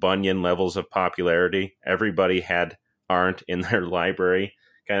on Bunyan levels of popularity. Everybody had Arndt in their library,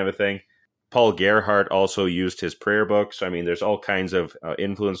 kind of a thing. Paul Gerhardt also used his prayer book. So, there's all kinds of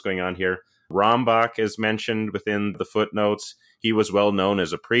influence going on here. Rambach is mentioned within the footnotes. He was well known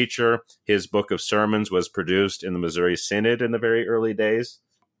as a preacher. His book of sermons was produced in the Missouri Synod in the very early days.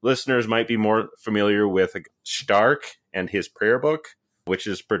 Listeners might be more familiar with Stark and his prayer book, which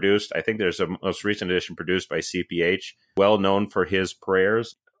is produced, I think there's a most recent edition produced by CPH, well known for his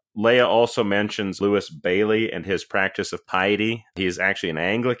prayers. Leia also mentions Louis Bailey and his practice of piety. He is actually an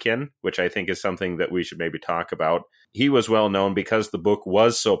Anglican, which I think is something that we should maybe talk about. He was well known because the book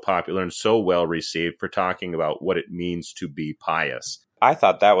was so popular and so well received for talking about what it means to be pious. I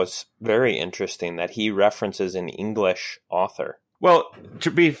thought that was very interesting that he references an English author. Well,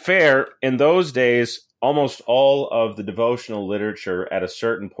 to be fair, in those days, almost all of the devotional literature at a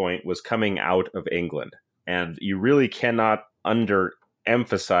certain point was coming out of England. And you really cannot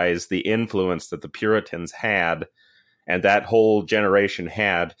underemphasize the influence that the Puritans had and that whole generation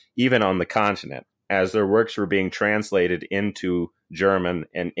had, even on the continent, as their works were being translated into German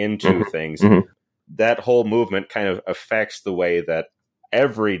and into things. That whole movement kind of affects the way that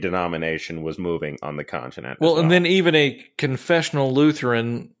every denomination was moving on the continent. Well, and then even a confessional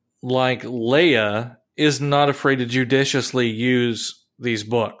Lutheran like Leah is not afraid to judiciously use these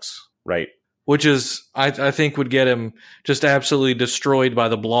books. Right. Which is, I think, would get him just absolutely destroyed by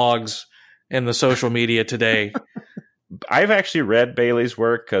the blogs and the social media today. I've actually read Bailey's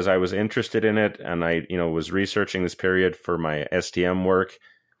work because I was interested in it, and I, was researching this period for my STM work.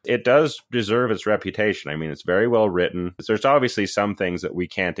 It does deserve its reputation. I mean, it's very well written. There's obviously some things that we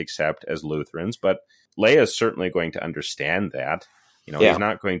can't accept as Lutherans, but Leah is certainly going to understand that. He's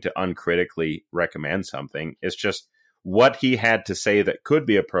not going to uncritically recommend something. It's just what he had to say that could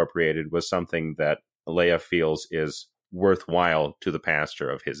be appropriated was something that Leah feels is worthwhile to the pastor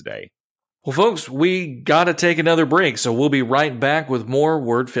of his day. Well, folks, we got to take another break, so we'll be right back with more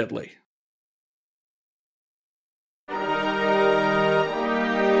Word Fitly.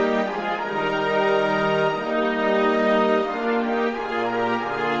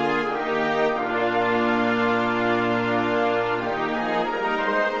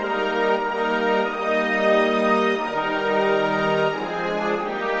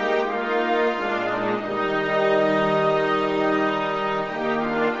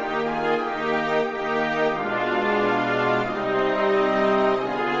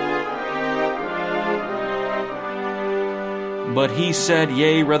 But he said,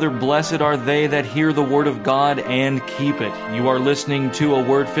 yea, rather blessed are they that hear the word of God and keep it. You are listening to A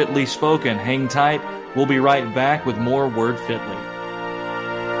Word Fitly Spoken. Hang tight. We'll be right back with more Word Fitly.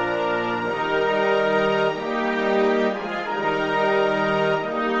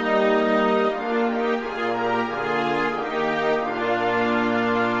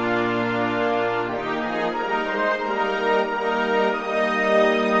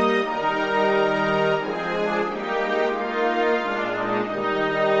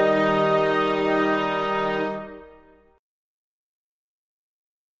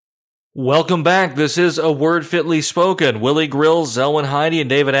 Welcome back. This is A Word Fitly Spoken. Willie Grill, Zelwyn Heidi, and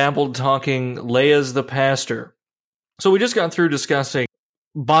David Apple talking Leah's the Pastor. So we just got through discussing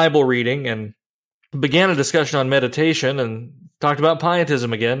Bible reading and began a discussion on meditation and talked about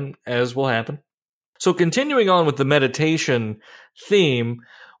pietism again, as will happen. So continuing on with the meditation theme,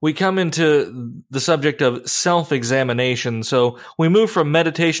 we come into the subject of self-examination. So we move from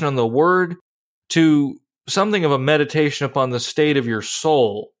meditation on the Word to something of a meditation upon the state of your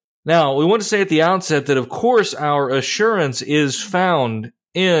soul. Now, we want to say at the outset that, of course, our assurance is found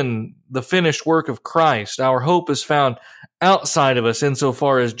in the finished work of Christ. Our hope is found outside of us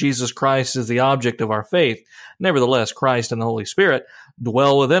insofar as Jesus Christ is the object of our faith. Nevertheless, Christ and the Holy Spirit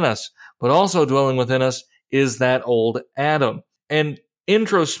dwell within us, but also dwelling within us is that old Adam. And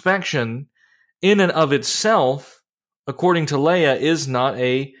introspection in and of itself, according to Leah, is not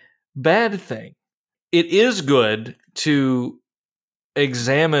a bad thing. It is good to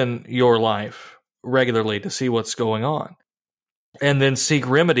examine your life regularly to see what's going on and then seek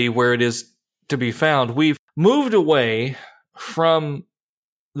remedy where it is to be found. We've moved away from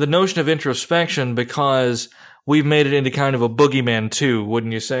the notion of introspection because we've made it into kind of a boogeyman too,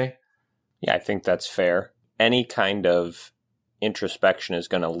 wouldn't you say? Yeah, I think that's fair. Any kind of introspection is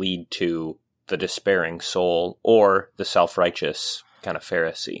going to lead to the despairing soul or the self-righteous kind of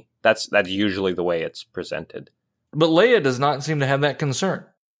Pharisee. That's usually the way it's presented. But Leah does not seem to have that concern.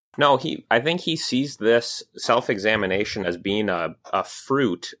 No, I think he sees this self-examination as being a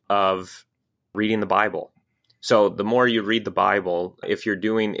fruit of reading the Bible. So the more you read the Bible, if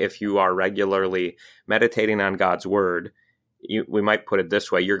you are regularly meditating on God's Word, we might put it this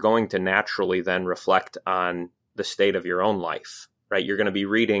way, you're going to naturally then reflect on the state of your own life, right? You're going to be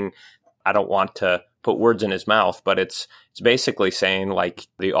reading, I don't want to put words in his mouth, but it's basically saying, like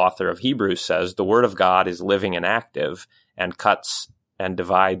the author of Hebrews says, the Word of God is living and active and cuts and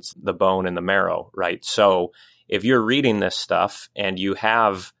divides the bone and the marrow, right? So if you're reading this stuff and you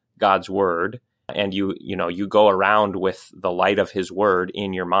have God's Word and you go around with the light of his Word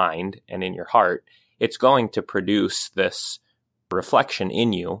in your mind and in your heart, it's going to produce this reflection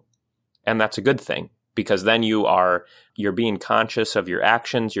in you, and that's a good thing. Because then you're being conscious of your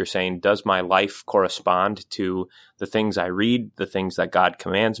actions. You're saying, does my life correspond to the things I read, the things that God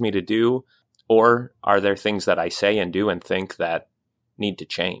commands me to do? Or are there things that I say and do and think that need to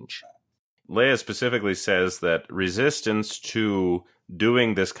change? Leah specifically says that resistance to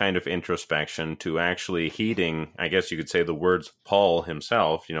doing this kind of introspection, to actually heeding, I guess you could say, the words of Paul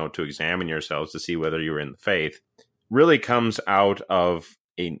himself, to examine yourselves to see whether you're in the faith, really comes out of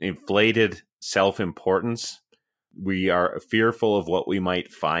an inflated self-importance. We are fearful of what we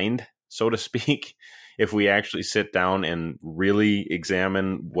might find, so to speak, if we actually sit down and really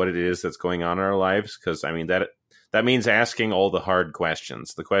examine what it is that's going on in our lives. Because, that means asking all the hard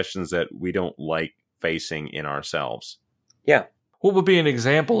questions, the questions that we don't like facing in ourselves. Yeah. What would be an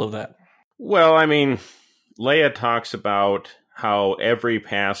example of that? Well, Leah talks about how every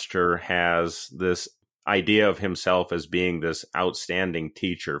pastor has this idea of himself as being this outstanding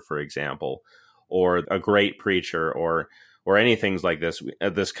teacher, for example, or a great preacher, or anything like this.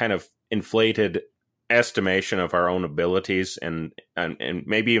 This kind of inflated estimation of our own abilities, and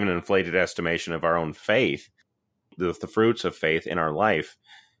maybe even an inflated estimation of our own faith, the fruits of faith in our life.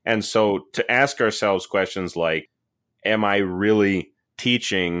 And so to ask ourselves questions like, am I really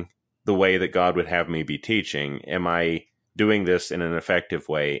teaching the way that God would have me be teaching? Am I doing this in an effective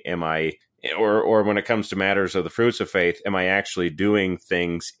way? Am I, or when it comes to matters of the fruits of faith, am I actually doing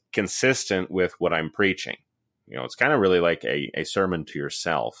things consistent with what I'm preaching? It's kind of really like a sermon to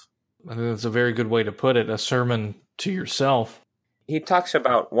yourself. I think that's a very good way to put it, a sermon to yourself. He talks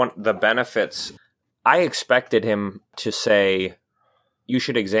about the benefits. I expected him to say, you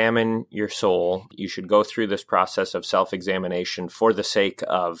should examine your soul. You should go through this process of self-examination for the sake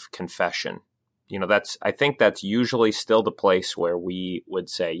of confession. I think that's usually still the place where we would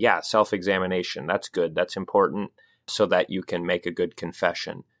say, yeah, self-examination, that's good. That's important so that you can make a good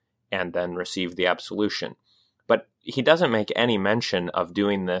confession and then receive the absolution. But he doesn't make any mention of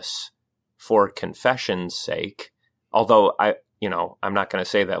doing this for confession's sake, although I'm not going to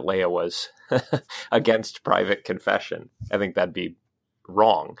say that Leah was against private confession. I think that'd be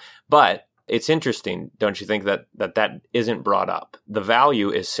wrong. But it's interesting, don't you think, that isn't brought up? The value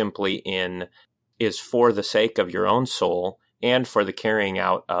is simply is for the sake of your own soul and for the carrying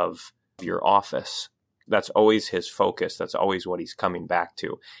out of your office. That's always his focus. That's always what he's coming back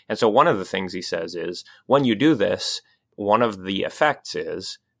to. And so one of the things he says is, when you do this, one of the effects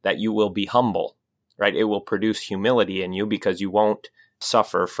is that you will be humble, right? It will produce humility in you because you won't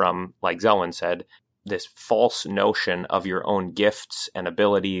suffer from, like Zelwyn said, this false notion of your own gifts and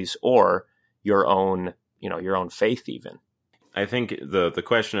abilities or your own faith even. I think the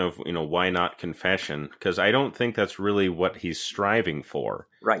question of, why not confession? Because I don't think that's really what he's striving for.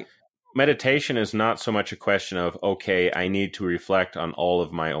 Right. Meditation is not so much a question of, okay, I need to reflect on all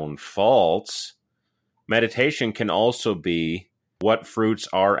of my own faults. Meditation can also be what fruits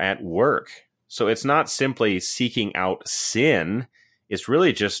are at work. So it's not simply seeking out sin. It's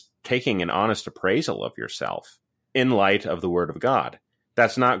really just taking an honest appraisal of yourself in light of the Word of God.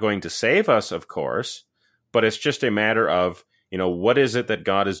 That's not going to save us, of course, but it's just a matter of, what is it that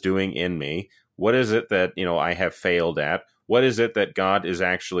God is doing in me? What is it that, I have failed at? What is it that God is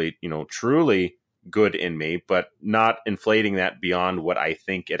actually, truly good in me, but not inflating that beyond what I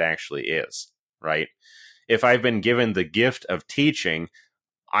think it actually is, right? If I've been given the gift of teaching,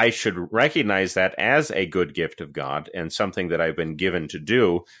 I should recognize that as a good gift of God and something that I've been given to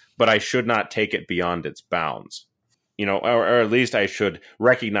do, but I should not take it beyond its bounds. Or at least I should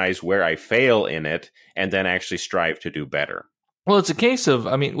recognize where I fail in it and then actually strive to do better. Well, it's a case of,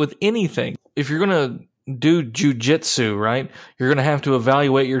 with anything, if you're going to do jujitsu, right, you're going to have to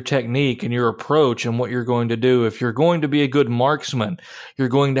evaluate your technique and your approach and what you're going to do. If you're going to be a good marksman, you're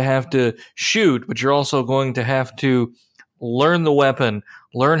going to have to shoot, but you're also going to have to learn the weapon,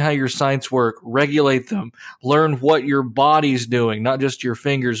 learn how your sights work, regulate them, learn what your body's doing, not just your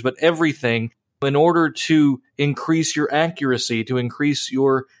fingers, but everything, in order to increase your accuracy, to increase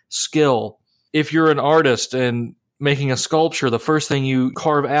your skill. If you're an artist and making a sculpture, the first thing you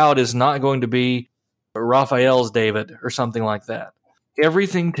carve out is not going to be Raphael's David or something like that.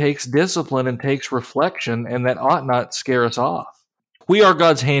 Everything takes discipline and takes reflection, and that ought not scare us off. We are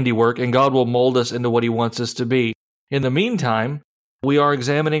God's handiwork, and God will mold us into what he wants us to be. In the meantime, we are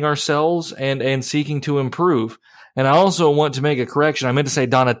examining ourselves and seeking to improve. And I also want to make a correction. I meant to say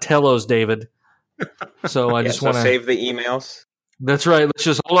Donatello's David. So I just want to save the emails. That's right. Let's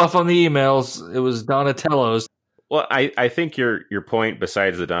just hold off on the emails. It was Donatello's. Well, I think your point,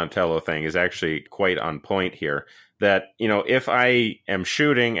 besides the Donatello thing, is actually quite on point here. That, if I am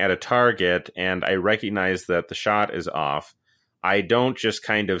shooting at a target and I recognize that the shot is off, I don't just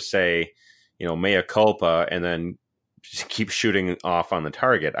kind of say, mea culpa, and then just keep shooting off on the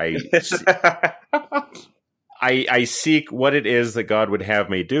target. I seek what it is that God would have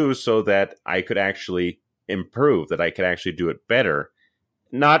me do so that I could actually improve, that I could actually do it better.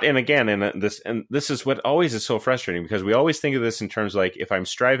 not, and again, and this is what always is so frustrating, because we always think of this in terms like, if I'm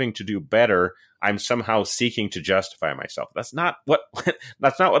striving to do better, I'm somehow seeking to justify myself. That's not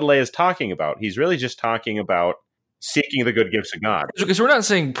what Lay is talking about. He's really just talking about seeking the good gifts of God. Because we're not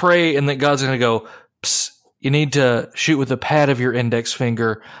saying pray and that God's going to go, psst, you need to shoot with the pad of your index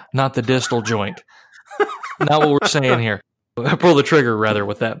finger, not the distal joint. Not what we're saying here. Pull the trigger, rather,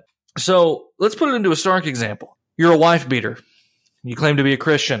 with that. So let's put it into a stark example. You're a wife beater. You claim to be a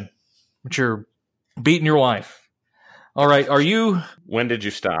Christian, but you're beating your wife. All right, are you... When did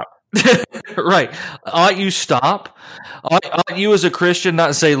you stop? Right. Ought you stop? Ought you as a Christian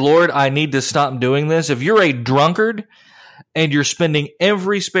not say, Lord, I need to stop doing this? If you're a drunkard and you're spending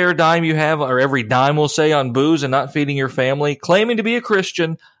every spare dime you have, or every dime, we'll say, on booze and not feeding your family, claiming to be a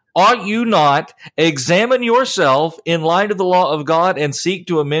Christian, ought you not examine yourself in light of the law of God and seek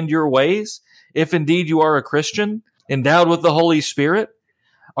to amend your ways, if indeed you are a Christian, endowed with the Holy Spirit?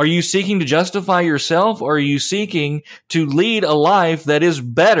 Are you seeking to justify yourself, or are you seeking to lead a life that is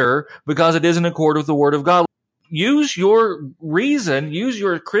better because it is in accord with the Word of God? Use your reason, use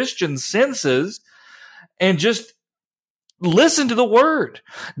your Christian senses, and just listen to the Word.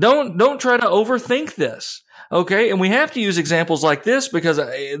 Don't try to overthink this. Okay, and we have to use examples like this because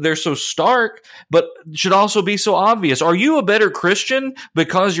they're so stark, but should also be so obvious. Are you a better Christian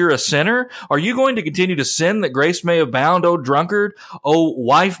because you're a sinner? Are you going to continue to sin that grace may abound, oh drunkard, oh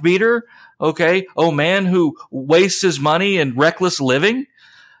wife beater, okay, oh man who wastes his money in reckless living?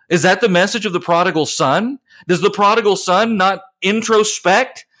 Is that the message of the prodigal son? Does the prodigal son not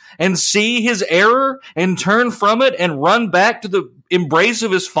introspect and see his error and turn from it and run back to the embrace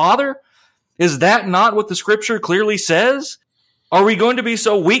of his father? Is that not what the Scripture clearly says? Are we going to be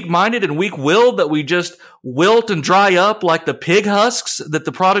so weak-minded and weak-willed that we just wilt and dry up like the pig husks that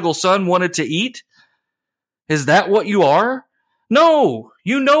the prodigal son wanted to eat? Is that what you are? No,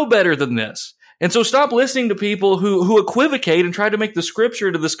 you know better than this. And so stop listening to people who equivocate and try to make the Scripture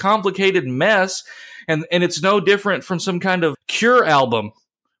into this complicated mess, and it's no different from some kind of Cure album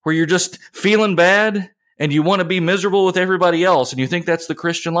where you're just feeling bad and you want to be miserable with everybody else and you think that's the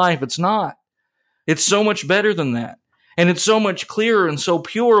Christian life. It's not. It's so much better than that. And it's so much clearer and so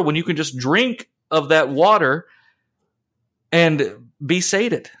pure when you can just drink of that water and be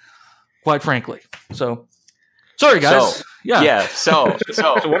sated, quite frankly. So, sorry, guys. So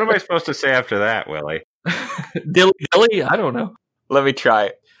what am I supposed to say after that, Willie? Dilly? I don't know. Let me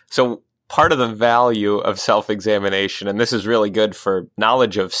try. So, part of the value of self-examination, and this is really good for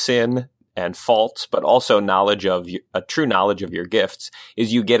knowledge of sin and faults, but also a true knowledge of your gifts,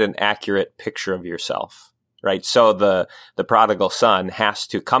 is you get an accurate picture of yourself, right? So the prodigal son has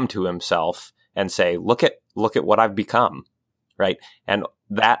to come to himself and say, look at what I've become, right? And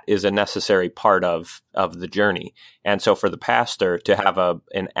that is a necessary part of the journey. And so for the pastor to have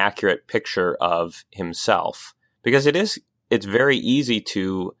an accurate picture of himself, because it's very easy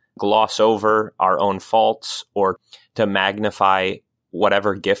to gloss over our own faults or to magnify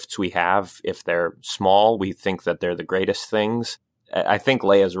whatever gifts we have. If they're small, we think that they're the greatest things. I think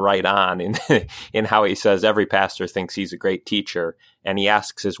Leia's right on in how he says every pastor thinks he's a great teacher, and he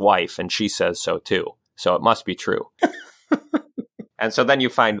asks his wife, and she says so too. So it must be true. And so then you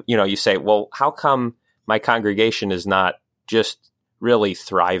find, you say, well, how come my congregation is not just really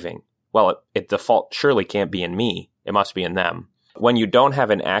thriving? Well, the fault surely can't be in me. It must be in them. When you don't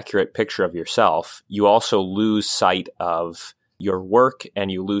have an accurate picture of yourself, you also lose sight of your work, and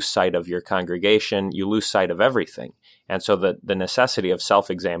you lose sight of your congregation, you lose sight of everything. And so the necessity of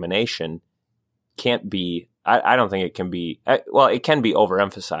self-examination can't be, I don't think it can be, well, it can be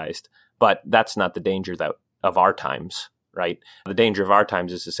overemphasized, but that's not the danger of our times, right? The danger of our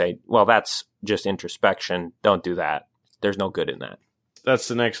times is to say, well, that's just introspection. Don't do that. There's no good in that. That's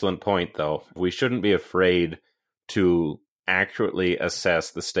an excellent point, though. We shouldn't be afraid to accurately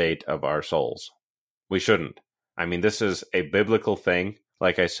assess the state of our souls. We shouldn't. I mean, this is a biblical thing,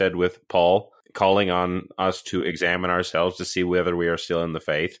 like I said with Paul, calling on us to examine ourselves to see whether we are still in the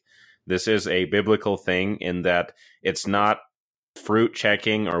faith. This is a biblical thing in that it's not fruit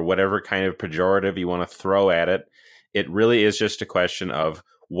checking or whatever kind of pejorative you want to throw at it. It really is just a question of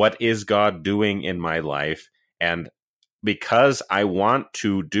what is God doing in my life? And because I want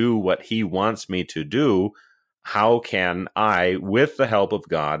to do what he wants me to do, how can I, with the help of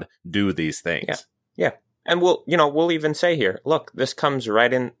God, do these things? Yeah. And we'll even say here, look, this comes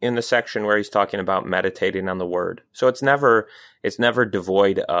right in the section where he's talking about meditating on the word. So it's never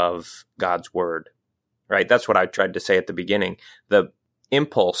devoid of God's word, right? That's what I tried to say at the beginning. The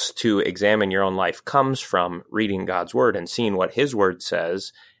impulse to examine your own life comes from reading God's word and seeing what his word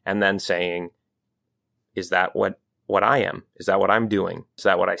says, and then saying, is that what what I am? Is that what I'm doing? Is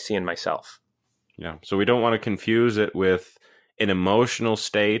that what I see in myself? Yeah. So we don't want to confuse it with an emotional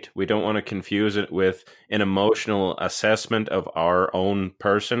state. We don't want to confuse it with an emotional assessment of our own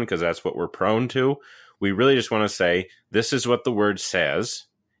person, because that's what we're prone to. We really just want to say, this is what the word says,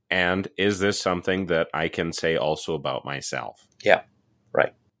 and is this something that I can say also about myself? Yeah,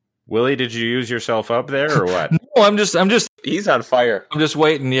 right. Willie, did you use yourself up there or what? No, I'm just He's on fire. I'm just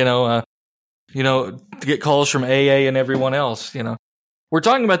waiting, to get calls from AA and everyone else, We're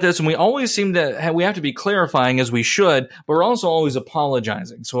talking about this, and we always seem to we have to be clarifying, as we should, but we're also always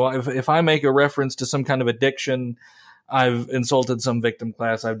apologizing. So if I make a reference to some kind of addiction, I've insulted some victim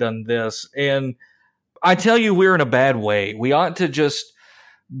class, I've done this, and I tell you, we're in a bad way. We ought to just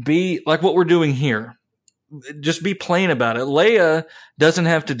be like what we're doing here. Just be plain about it. Leah doesn't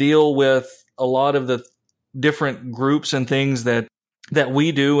have to deal with a lot of the different groups and things that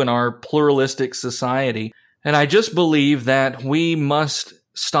we do in our pluralistic society. And I just believe that we must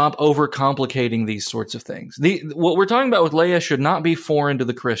stop overcomplicating these sorts of things. What we're talking about with Leah should not be foreign to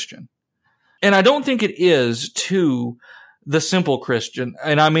the Christian. And I don't think it is to the simple Christian.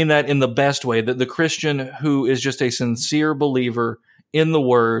 And I mean that in the best way, that the Christian who is just a sincere believer in the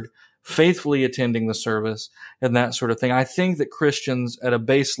word, faithfully attending the service and that sort of thing. I think that Christians at a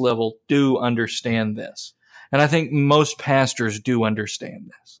base level do understand this. And I think most pastors do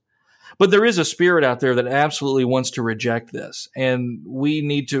understand this. But there is a spirit out there that absolutely wants to reject this. And we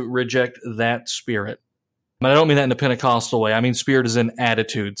need to reject that spirit. But I don't mean that in a Pentecostal way. I mean, spirit is in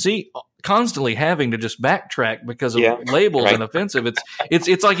attitude. See, constantly having to just backtrack because of labels and offensive.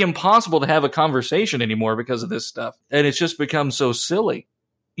 It's like impossible to have a conversation anymore because of this stuff. And it's just become so silly.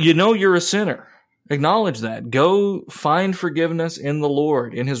 You know you're a sinner. Acknowledge that. Go find forgiveness in the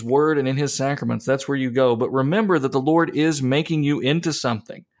Lord, in his word and in his sacraments. That's where you go. But remember that the Lord is making you into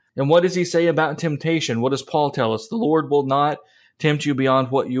something. And what does he say about temptation? What does Paul tell us? The Lord will not tempt you beyond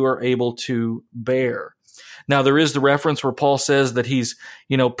what you are able to bear. Now, there is the reference where Paul says that he's,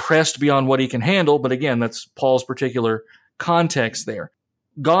 pressed beyond what he can handle. But again, that's Paul's particular context there.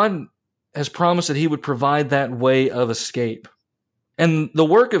 God has promised that he would provide that way of escape. And the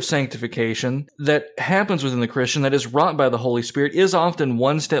work of sanctification that happens within the Christian, that is wrought by the Holy Spirit, is often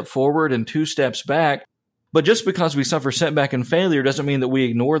one step forward and two steps back. But just because we suffer setback and failure doesn't mean that we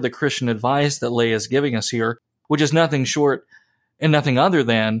ignore the Christian advice that Leah is giving us here, which is nothing short and nothing other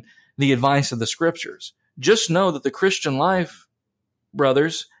than the advice of the Scriptures. Just know that the Christian life,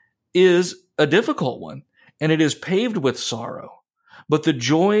 brothers, is a difficult one, and it is paved with sorrow. But the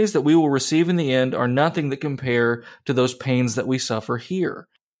joys that we will receive in the end are nothing that compare to those pains that we suffer here.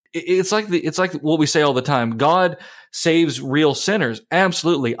 It's like what we say all the time. God saves real sinners.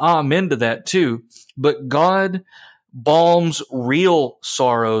 Absolutely. Amen to that too. But God balms real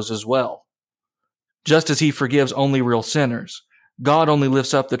sorrows as well. Just as he forgives only real sinners, God only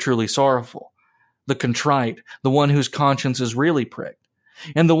lifts up the truly sorrowful, the contrite, the one whose conscience is really pricked.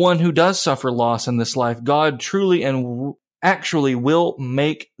 And the one who does suffer loss in this life, God truly and actually will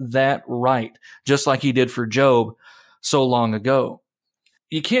make that right, just like he did for Job so long ago.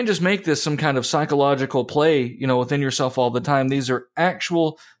 You can't just make this some kind of psychological play, within yourself all the time. These are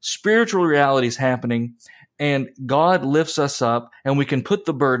actual spiritual realities happening, and God lifts us up, and we can put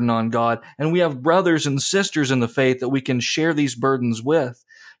the burden on God, and we have brothers and sisters in the faith that we can share these burdens with.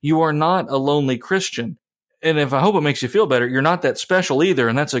 You are not a lonely Christian. And if I hope it makes you feel better, you're not that special either,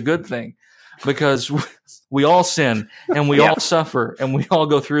 and that's a good thing, because we all sin, and we all suffer, and we all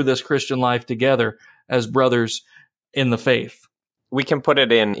go through this Christian life together as brothers in the faith. We can put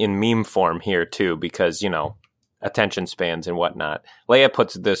it in meme form here too, because, attention spans and whatnot. Leah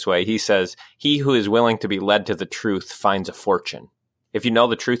puts it this way. He says, he who is willing to be led to the truth finds a fortune. If you know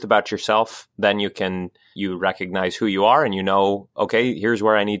the truth about yourself, then you recognize who you are, and okay, here's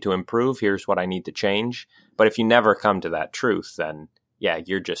where I need to improve. Here's what I need to change. But if you never come to that truth, then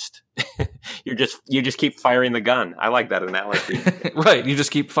you're just, you just keep firing the gun. I like that analogy. Right. You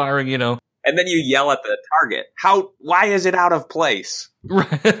just keep firing, And then you yell at the target. Why is it out of place?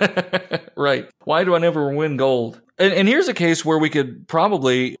 Right. Why do I never win gold? And here's a case where we could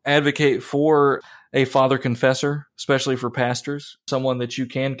probably advocate for a father confessor, especially for pastors, someone that you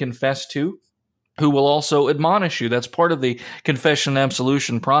can confess to, who will also admonish you. That's part of the confession and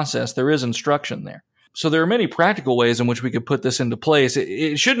absolution process. There is instruction there. So there are many practical ways in which we could put this into place.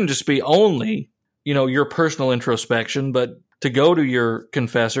 It shouldn't just be only, your personal introspection, but to go to your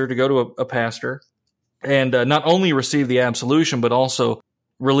confessor, to go to a pastor, and not only receive the absolution, but also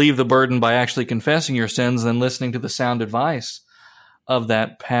relieve the burden by actually confessing your sins and then listening to the sound advice of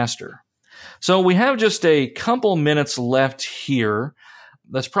that pastor. So we have just a couple minutes left here.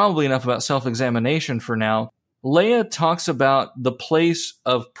 That's probably enough about self-examination for now. Leah talks about the place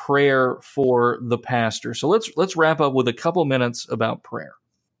of prayer for the pastor. So let's wrap up with a couple minutes about prayer.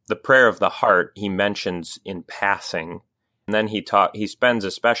 The prayer of the heart he mentions in passing, and then he spends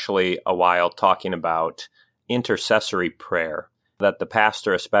especially a while talking about intercessory prayer, that the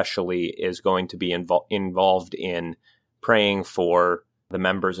pastor especially is going to be involved in praying for the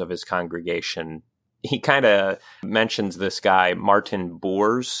members of his congregation. He kind of mentions this guy, Martin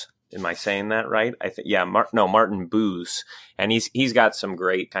Boers. Am I saying that right? Martin Boos. And he's got some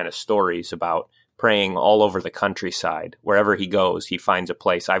great kind of stories about praying all over the countryside. Wherever he goes, he finds a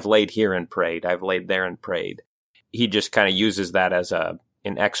place. I've laid here and prayed. I've laid there and prayed. He just kind of uses that as an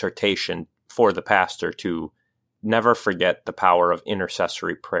exhortation for the pastor to never forget the power of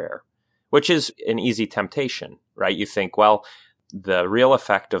intercessory prayer, which is an easy temptation, right? You think, well, the real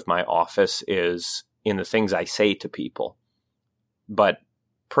effect of my office is in the things I say to people. But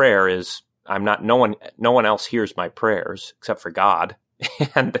prayer is, no one else hears my prayers except for God.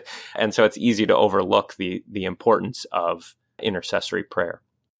 And so it's easy to overlook the importance of intercessory prayer.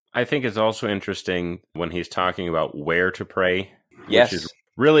 I think it's also interesting when he's talking about where to pray, Yes. which is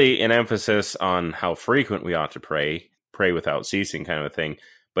really an emphasis on how frequent we ought to pray without ceasing kind of a thing.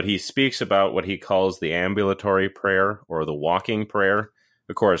 But he speaks about what he calls the ambulatory prayer or the walking prayer.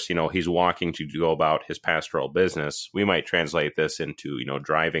 Of course, he's walking to go about his pastoral business. We might translate this into,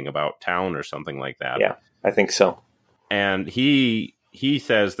 driving about town or something like that. Yeah, I think so. And he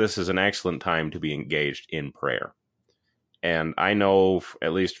says this is an excellent time to be engaged in prayer. And I know,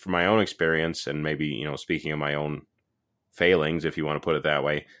 at least from my own experience, and maybe, speaking of my own failings, if you want to put it that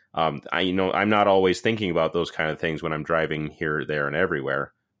way, I'm not always thinking about those kind of things when I'm driving here, there, and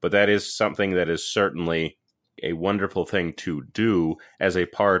everywhere. But that is something that is certainly a wonderful thing to do as a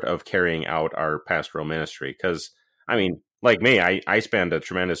part of carrying out our pastoral ministry. Because, like me, I spend a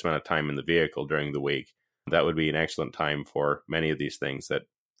tremendous amount of time in the vehicle during the week. That would be an excellent time for many of these things that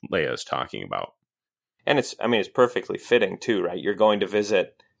Leah is talking about. And it's perfectly fitting too, right? You're going to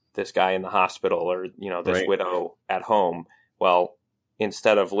visit this guy in the hospital or, this Right. widow at home. Well,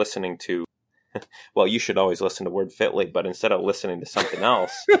 instead of listening to, well, you should always listen to Word Fitly, but instead of listening to something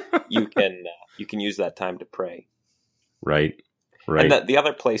else, you can use that time to pray. Right. And the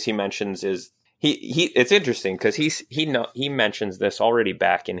other place he mentions is it's interesting because he mentions this already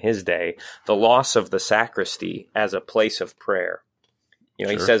back in his day, the loss of the sacristy as a place of prayer. Sure.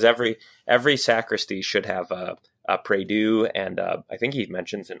 He says every sacristy should have a prie-dieu, and I think he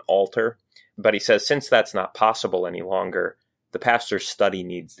mentions an altar. But he says since that's not possible any longer, the pastor's study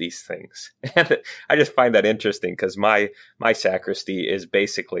needs these things. And I just find that interesting because my sacristy is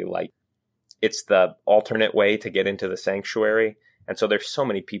basically like it's the alternate way to get into the sanctuary. And so there's so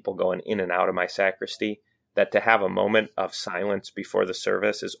many people going in and out of my sacristy that to have a moment of silence before the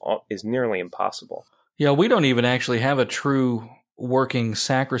service is nearly impossible. Yeah, we don't even actually have a true working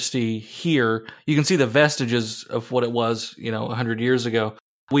sacristy here. You can see the vestiges of what it was, 100 years ago.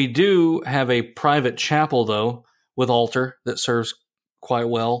 We do have a private chapel, though, with altar that serves quite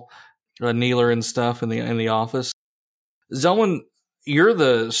well, a kneeler and stuff in the office. Zelwyn, you're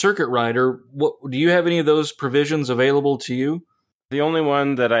the circuit rider. Do you have any of those provisions available to you? The only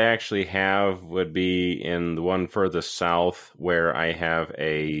one that I actually have would be in the one furthest south, where I have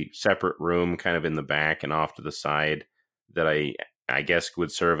a separate room kind of in the back and off to the side that I guess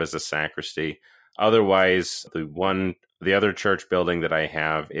would serve as a sacristy. Otherwise, the other church building that I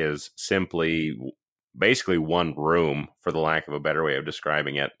have is simply basically one room, for the lack of a better way of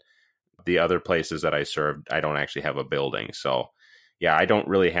describing it. The other places that I served, I don't actually have a building. So, yeah, I don't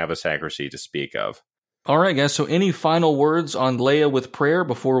really have a sacristy to speak of. All right, guys. So any final words on Leah with prayer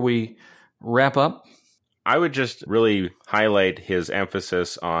before we wrap up? I would just really highlight his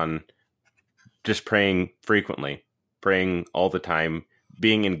emphasis on just praying frequently, praying all the time,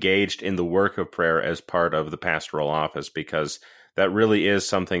 being engaged in the work of prayer as part of the pastoral office, because that really is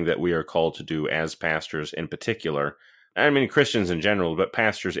something that we are called to do as pastors in particular. Christians in general, but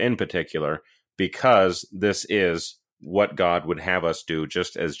pastors in particular, because this is what God would have us do,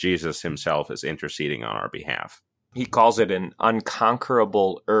 just as Jesus himself is interceding on our behalf. He calls it an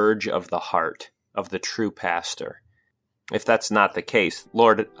unconquerable urge of the heart of the true pastor. If that's not the case,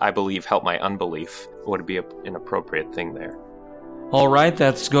 Lord, I believe, help my unbelief, would be an appropriate thing there. All right,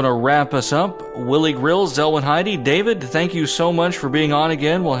 that's going to wrap us up. Willie Grills, Zelwyn Heide, David, thank you so much for being on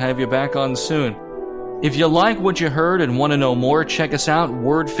again. We'll have you back on soon. If you like what you heard and want to know more, check us out,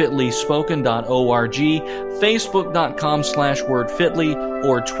 wordfitlyspoken.org, facebook.com/wordfitly,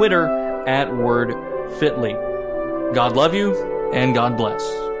 or Twitter @wordfitly. God love you, and God bless.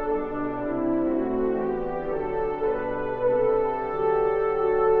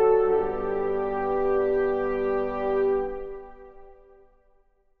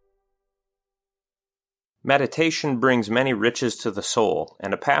 Meditation brings many riches to the soul,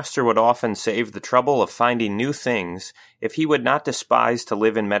 and a pastor would often save the trouble of finding new things if he would not despise to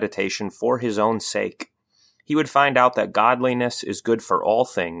live in meditation for his own sake. He would find out that godliness is good for all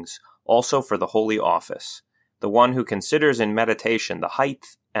things, also for the holy office. The one who considers in meditation the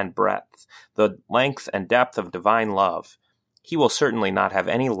height and breadth, the length and depth of divine love, he will certainly not have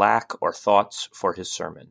any lack or thoughts for his sermon.